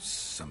Sars,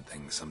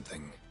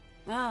 something.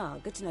 Ah,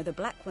 good to know the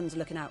Black One's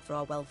looking out for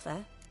our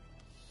welfare.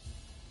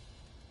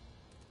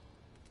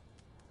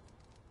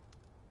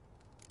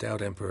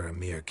 Doubt Emperor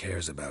Emhyr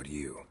cares about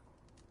you,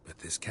 but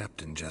this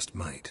captain just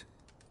might.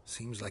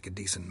 Seems like a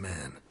decent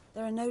man.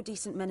 There are no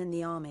decent men in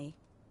the army.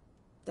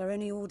 There are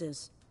only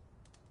orders.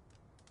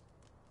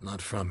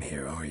 Not from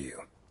here, are you?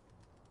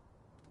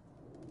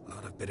 A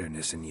lot of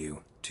bitterness in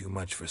you. Too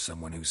much for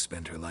someone who's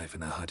spent her life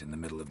in a hut in the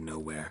middle of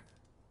nowhere.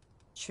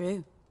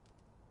 True.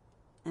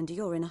 And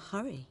you're in a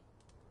hurry.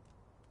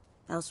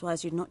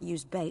 Elsewise you'd not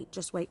use bait,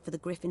 just wait for the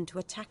griffin to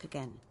attack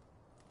again.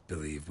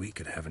 Believe we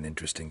could have an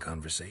interesting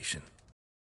conversation.